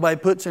mile. Nobody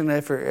puts in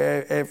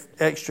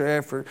extra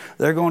effort.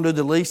 They're going to do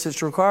the least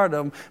that's required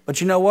of them.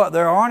 But you know what?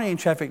 There aren't any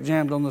traffic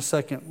jams on the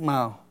 2nd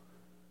mile.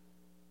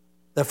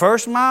 The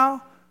 1st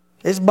mile,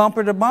 it's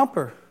bumper to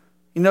bumper.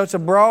 It's a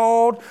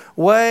broad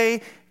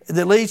way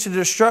that leads to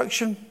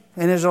destruction,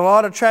 and there's a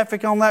lot of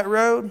traffic on that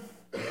road.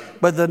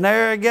 But the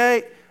narrow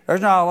gate,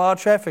 there's not a lot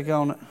of traffic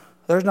on it.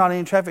 There's not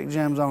any traffic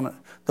jams on it.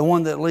 The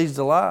one that leads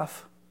to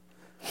life.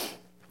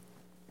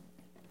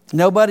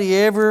 Nobody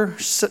ever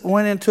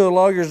went into a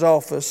lawyer's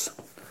office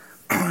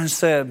and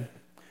said,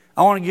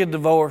 I want to get a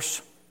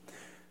divorce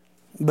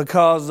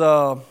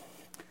because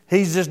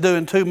he's just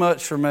doing too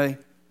much for me.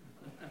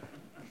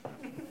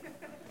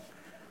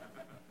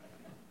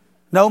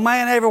 No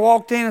man ever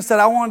walked in and said,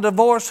 I want to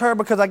divorce her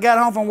because I got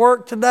home from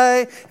work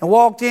today and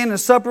walked in and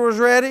supper was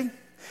ready.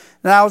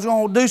 And I was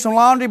going to do some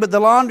laundry, but the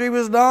laundry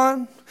was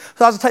done.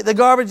 So I was going to take the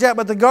garbage out,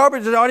 but the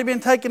garbage had already been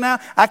taken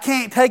out. I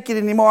can't take it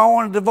anymore. I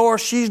want a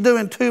divorce. She's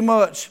doing too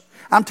much.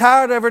 I'm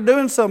tired of her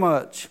doing so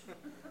much.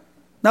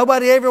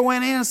 Nobody ever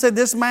went in and said,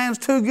 this man's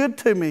too good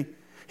to me.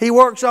 He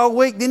works all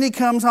week, then he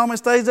comes home and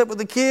stays up with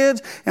the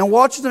kids and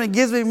watches them and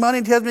gives me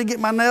money, tells me to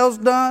get my nails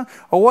done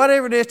or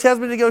whatever it is, tells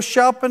me to go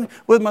shopping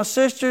with my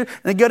sister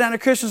and go down to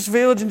Christmas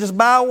Village and just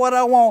buy what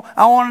I want.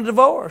 I want a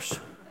divorce.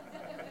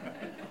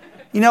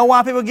 You know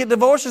why people get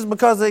divorces?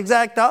 Because of the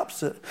exact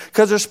opposite.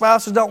 Because their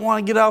spouses don't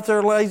want to get off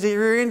their lazy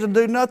rear ends and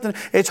do nothing.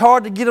 It's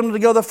hard to get them to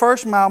go the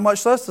 1st mile,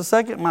 much less the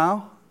 2nd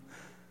mile.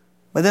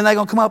 But then they're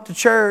going to come up to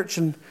church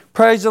and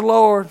praise the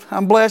Lord.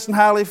 I'm blessed and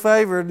highly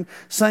favored. And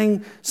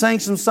sing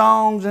some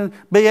songs and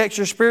be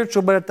extra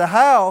spiritual. But at the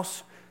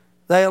house,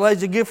 they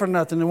lazy good for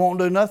nothing. They won't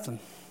do nothing.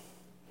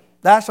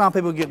 That's why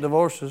people get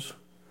divorces.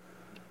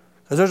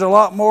 Because there's a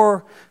lot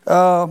more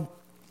to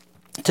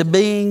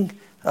being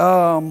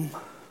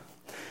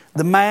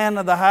the man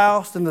of the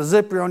house than the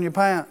zipper on your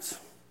pants.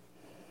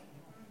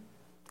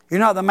 You're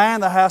not the man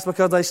of the house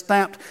because they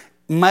stamped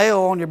male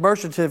on your birth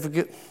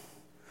certificate.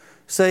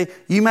 See,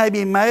 you may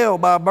be male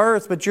by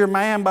birth, but you're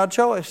man by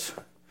choice.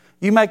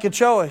 You make a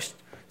choice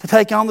to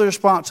take on the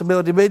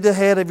responsibility, to be the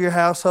head of your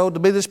household,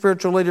 to be the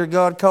spiritual leader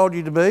God called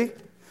you to be.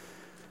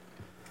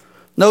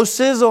 No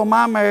sizzle in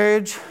my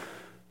marriage.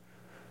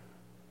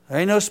 There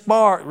ain't no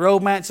spark.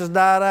 Romance has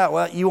died out.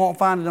 Well, you won't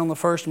find it on the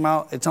 1st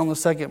mile. It's on the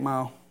 2nd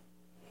mile.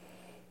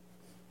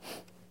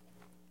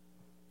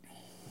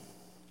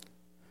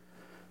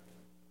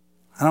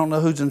 I don't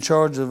know who's in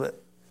charge of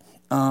it.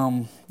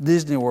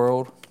 Disney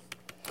World.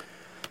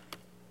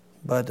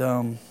 But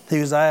he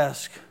was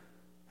asked,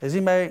 has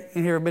anybody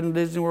in here been to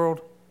Disney World?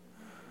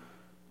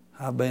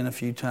 I've been a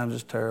few times.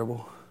 It's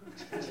terrible.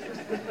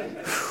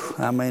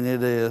 I mean,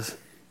 it is.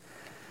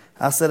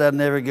 I said I'd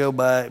never go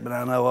back, but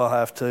I know I'll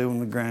have to when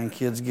the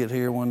grandkids get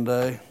here one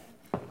day.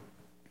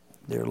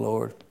 Dear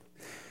Lord.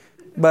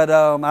 But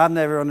I've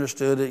never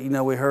understood it.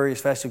 We hurry as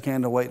fast as you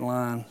can to wait in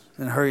line.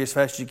 And hurry as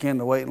fast as you can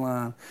to wait in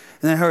line. And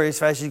then hurry as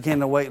fast as you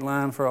can to wait in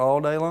line for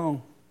all day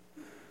long.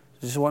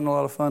 It just wasn't a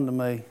lot of fun to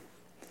me.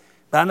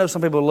 But I know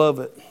some people love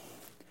it.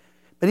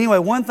 But anyway,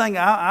 one thing,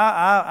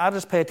 I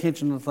just pay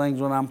attention to things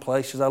when I'm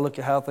places. I look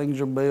at how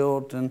things are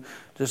built and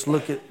just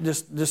look at,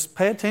 just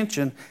pay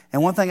attention.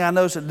 And one thing I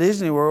noticed at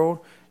Disney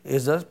World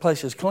is that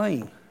place is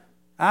clean.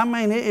 I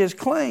mean, it is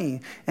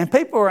clean. And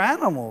people are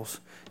animals.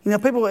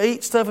 People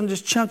eat stuff and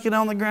just chunk it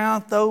on the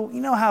ground, throw.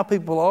 You know how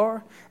people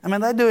are. I mean,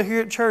 they do it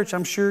here at church.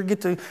 I'm sure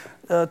get the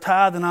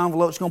tithing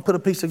envelopes, going to put a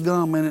piece of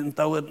gum in it and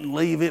throw it and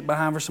leave it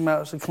behind for somebody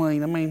else to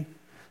clean. I mean,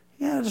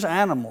 just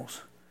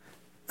animals.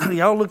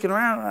 Y'all looking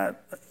around,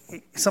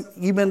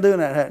 you've been doing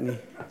that, haven't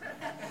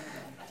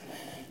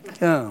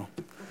you?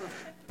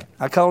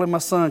 I call him my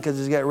son because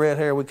he's got red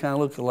hair. We kind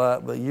of look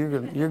alike, but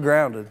you're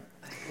grounded.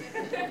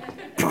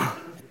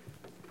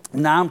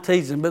 Now I'm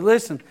teasing, but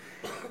listen.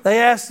 They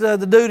asked the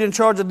dude in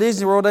charge of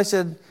Disney World, they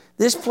said,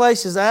 this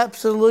place is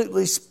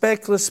absolutely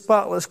speckless,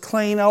 spotless,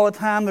 clean all the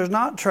time. There's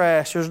not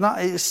trash.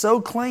 It's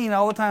so clean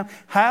all the time.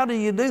 How do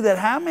you do that?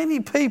 How many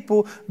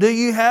people do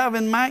you have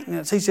in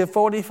maintenance? He said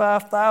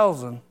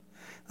 45,000.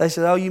 They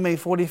said, oh, you mean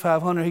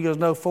 4,500? He goes,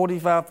 no,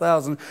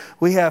 45,000.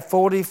 We have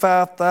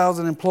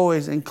 45,000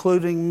 employees,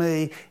 including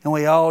me, and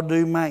we all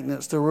do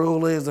maintenance. The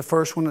rule is the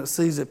first one that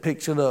sees it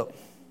picks it up.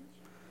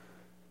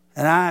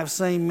 And I have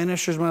seen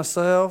ministers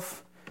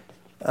myself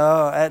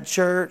at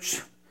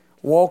church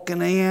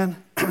walking in,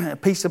 a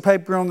piece of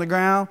paper on the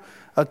ground,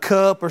 a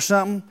cup or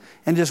something,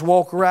 and just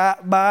walk right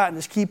by it and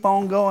just keep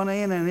on going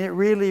in. And it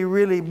really,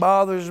 really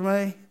bothers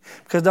me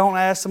because don't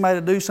ask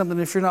somebody to do something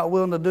if you're not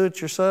willing to do it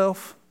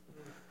yourself.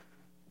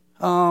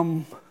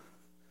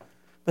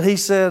 But he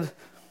said,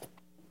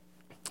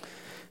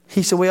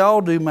 we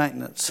all do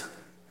maintenance.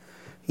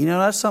 You know,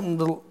 that's something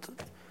to,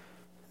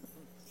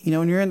 you know,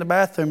 when you're in the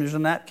bathroom, there's a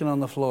napkin on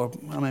the floor.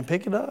 I mean,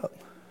 pick it up.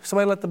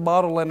 Somebody let the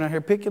bottle lay down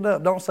here, pick it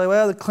up. Don't say,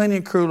 well, the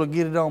cleaning crew will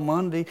get it on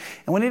Monday.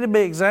 And we need to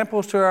be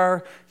examples to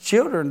our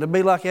children, to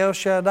be like El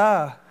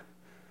Shaddai,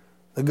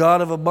 the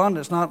God of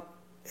abundance, not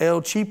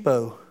El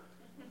Cheapo.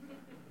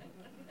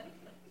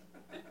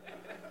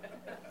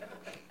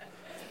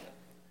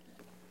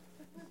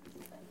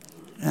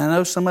 And I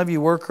know some of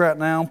you work right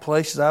now in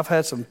places. I've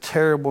had some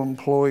terrible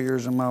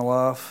employers in my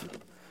life.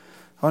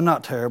 Well,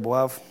 not terrible.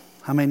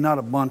 I mean, not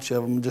a bunch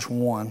of them, just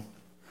one.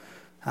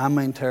 I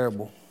mean,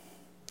 terrible.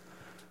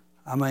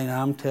 I mean,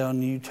 I'm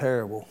telling you,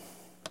 terrible.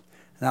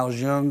 And I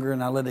was younger,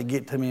 and I let it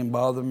get to me and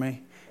bother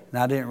me. And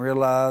I didn't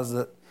realize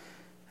that,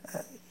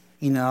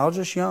 you know, I was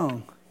just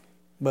young.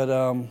 But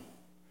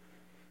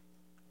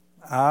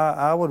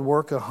I would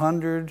work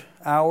 100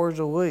 hours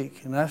a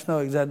week, and that's no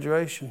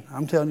exaggeration.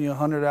 I'm telling you,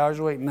 100 hours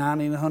a week,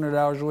 90 and 100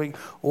 hours a week,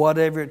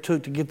 whatever it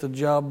took to get the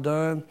job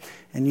done.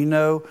 And you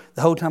know,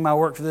 the whole time I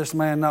worked for this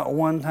man, not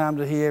one time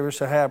did he ever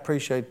say, hey, I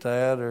appreciate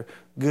that, or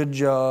good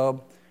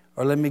job,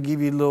 or let me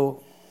give you a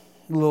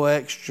little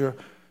extra.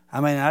 I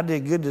mean, I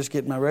did good just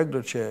getting my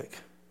regular check.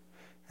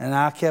 And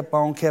I kept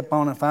on,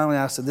 and finally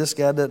I said, this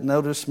guy doesn't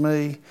notice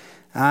me.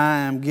 I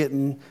am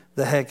getting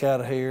the heck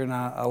out of here. And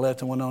I left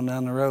and went on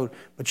down the road.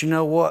 But you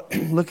know what?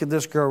 Look at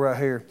this girl right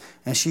here.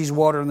 And she's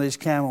watering these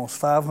camels,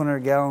 500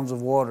 gallons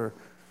of water.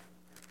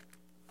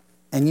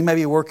 And you may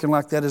be working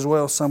like that as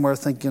well somewhere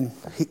thinking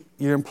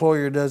your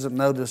employer doesn't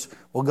notice.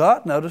 Well,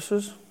 God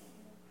notices.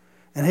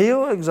 And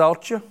He'll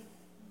exalt you.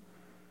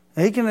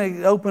 He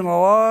can open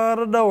a lot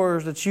of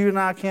doors that you and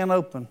I can't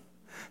open.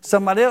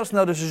 Somebody else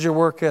notices your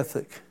work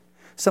ethic.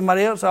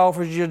 Somebody else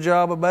offers you a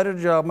job, a better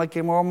job, make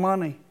you more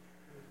money.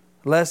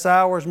 Less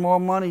hours, more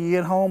money, you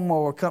get home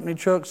more, company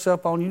truck, cell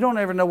phone. You don't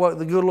ever know what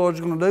the good Lord's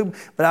going to do.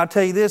 But I'll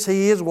tell you this,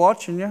 He is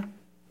watching you.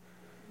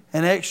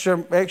 And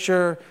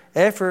extra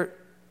effort,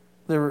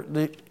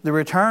 the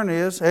return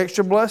is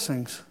extra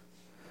blessings.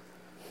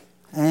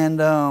 And,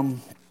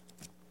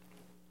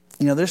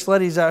 you know, this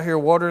lady's out here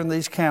watering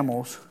these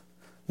camels,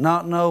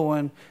 not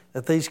knowing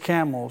that these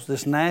camels,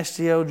 this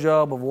nasty old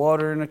job of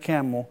watering a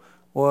camel,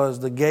 was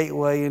the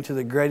gateway into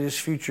the greatest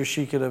future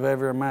she could have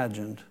ever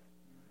imagined.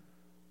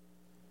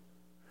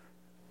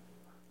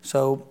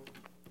 So,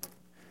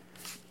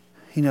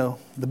 you know,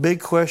 the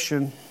big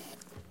question,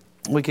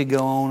 we could go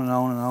on and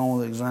on and on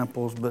with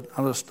examples, but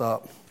I'll just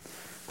stop.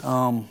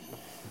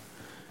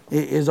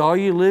 Is are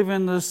you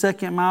living the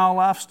second mile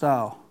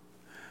lifestyle?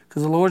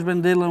 Because the Lord's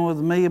been dealing with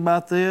me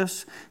about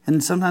this,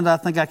 and sometimes I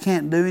think I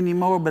can't do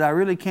anymore, but I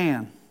really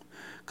can.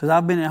 Because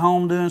I've been at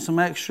home doing some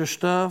extra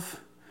stuff.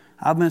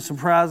 I've been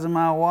surprising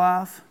my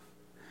wife.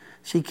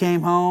 She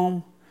came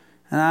home,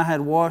 and I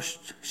had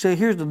washed. See,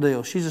 here's the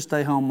deal. She's a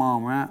stay-home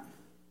mom, right?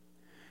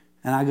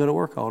 And I go to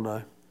work all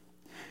day.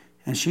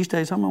 And she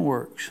stays home and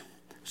works.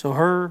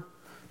 So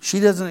she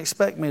doesn't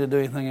expect me to do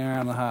anything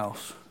around the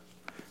house.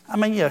 I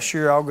mean, yeah,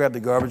 sure, I'll grab the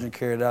garbage and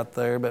carry it out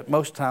there, but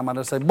most of the time I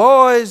just say,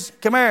 boys,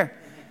 come here.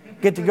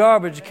 Get the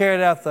garbage and carry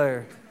it out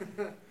there.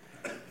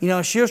 You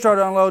know, she'll start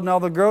unloading all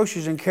the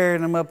groceries and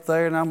carrying them up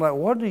there, and I'm like,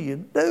 what do you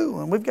do?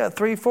 And we've got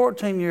 3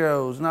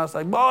 14-year-olds. And I was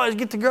like, boys,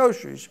 get the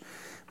groceries.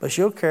 But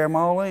she'll carry them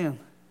all in.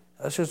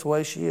 That's just the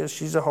way she is.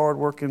 She's a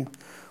hard-working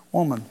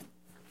woman.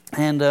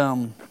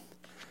 And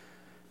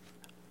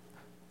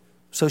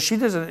so she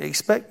doesn't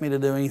expect me to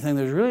do anything.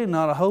 There's really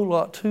not a whole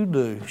lot to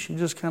do. She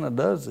just kind of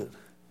does it.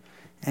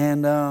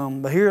 And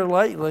but here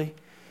lately,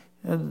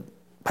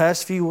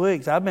 past few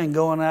weeks, I've been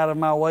going out of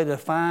my way to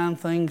find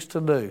things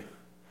to do.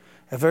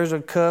 If there's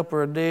a cup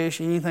or a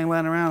dish, anything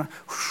laying around,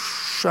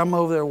 whoosh, I'm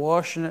over there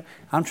washing it.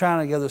 I'm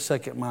trying to go the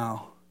second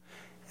mile.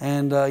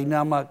 And, you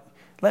know, I'm like,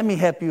 let me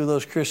help you with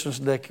those Christmas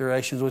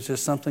decorations, which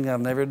is something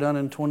I've never done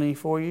in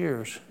 24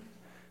 years.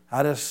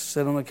 I just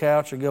sit on the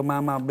couch or go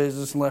mind my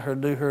business and let her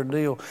do her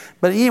deal.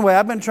 But anyway,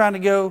 I've been trying to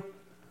go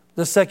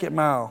the second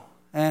mile.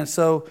 And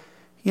so,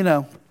 you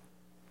know,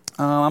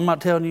 I'm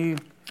not telling you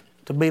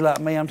to be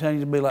like me. I'm telling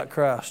you to be like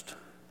Christ.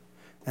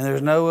 And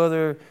there's no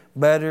other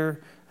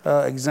better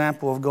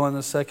example of going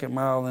the second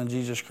mile than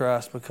Jesus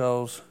Christ,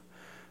 because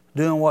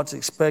doing what's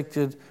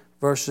expected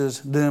versus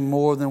doing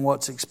more than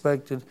what's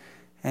expected,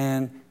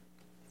 and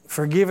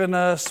forgiving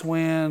us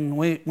when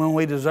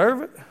we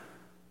deserve it.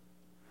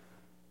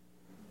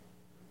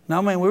 No,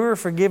 I mean, we were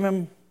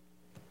forgiven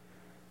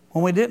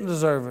when we didn't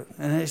deserve it.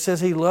 And it says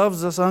He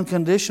loves us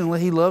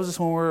unconditionally. He loves us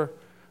when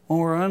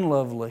we're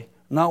unlovely,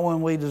 not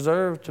when we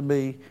deserve to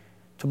be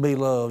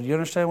loved. You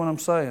understand what I'm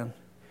saying?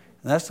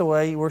 And that's the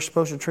way we're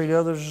supposed to treat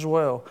others as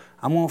well.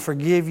 I'm going to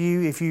forgive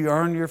you if you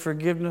earn your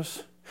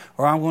forgiveness,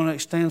 or I'm going to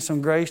extend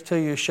some grace to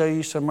you, show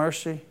you some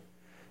mercy.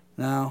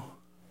 No.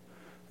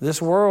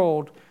 This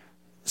world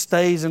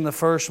stays in the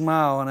first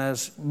mile, and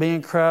as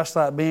being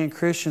Christ-like, being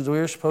Christians,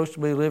 we're supposed to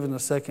be living the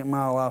second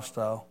mile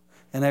lifestyle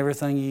in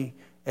everything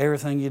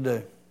you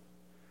do.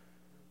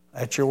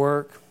 At your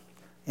work,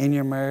 in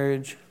your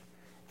marriage,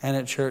 and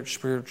at church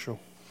spiritual.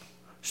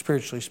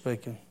 spiritually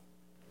speaking.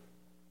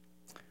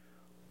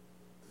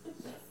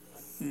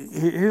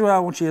 Here's what I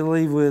want you to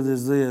leave with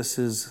is this,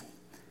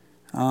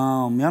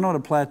 y'all know what a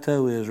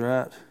plateau is,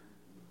 right?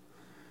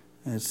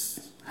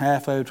 It's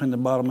halfway between the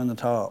bottom and the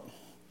top.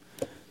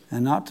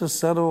 And not to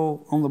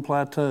settle on the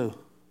plateau.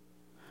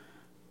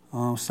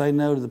 Say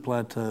no to the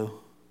plateau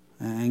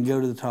and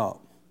go to the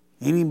top.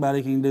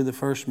 Anybody can do the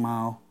first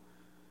mile.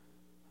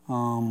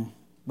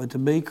 But to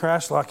be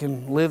Christ-like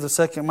and live the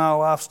second mile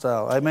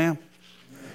lifestyle. Amen?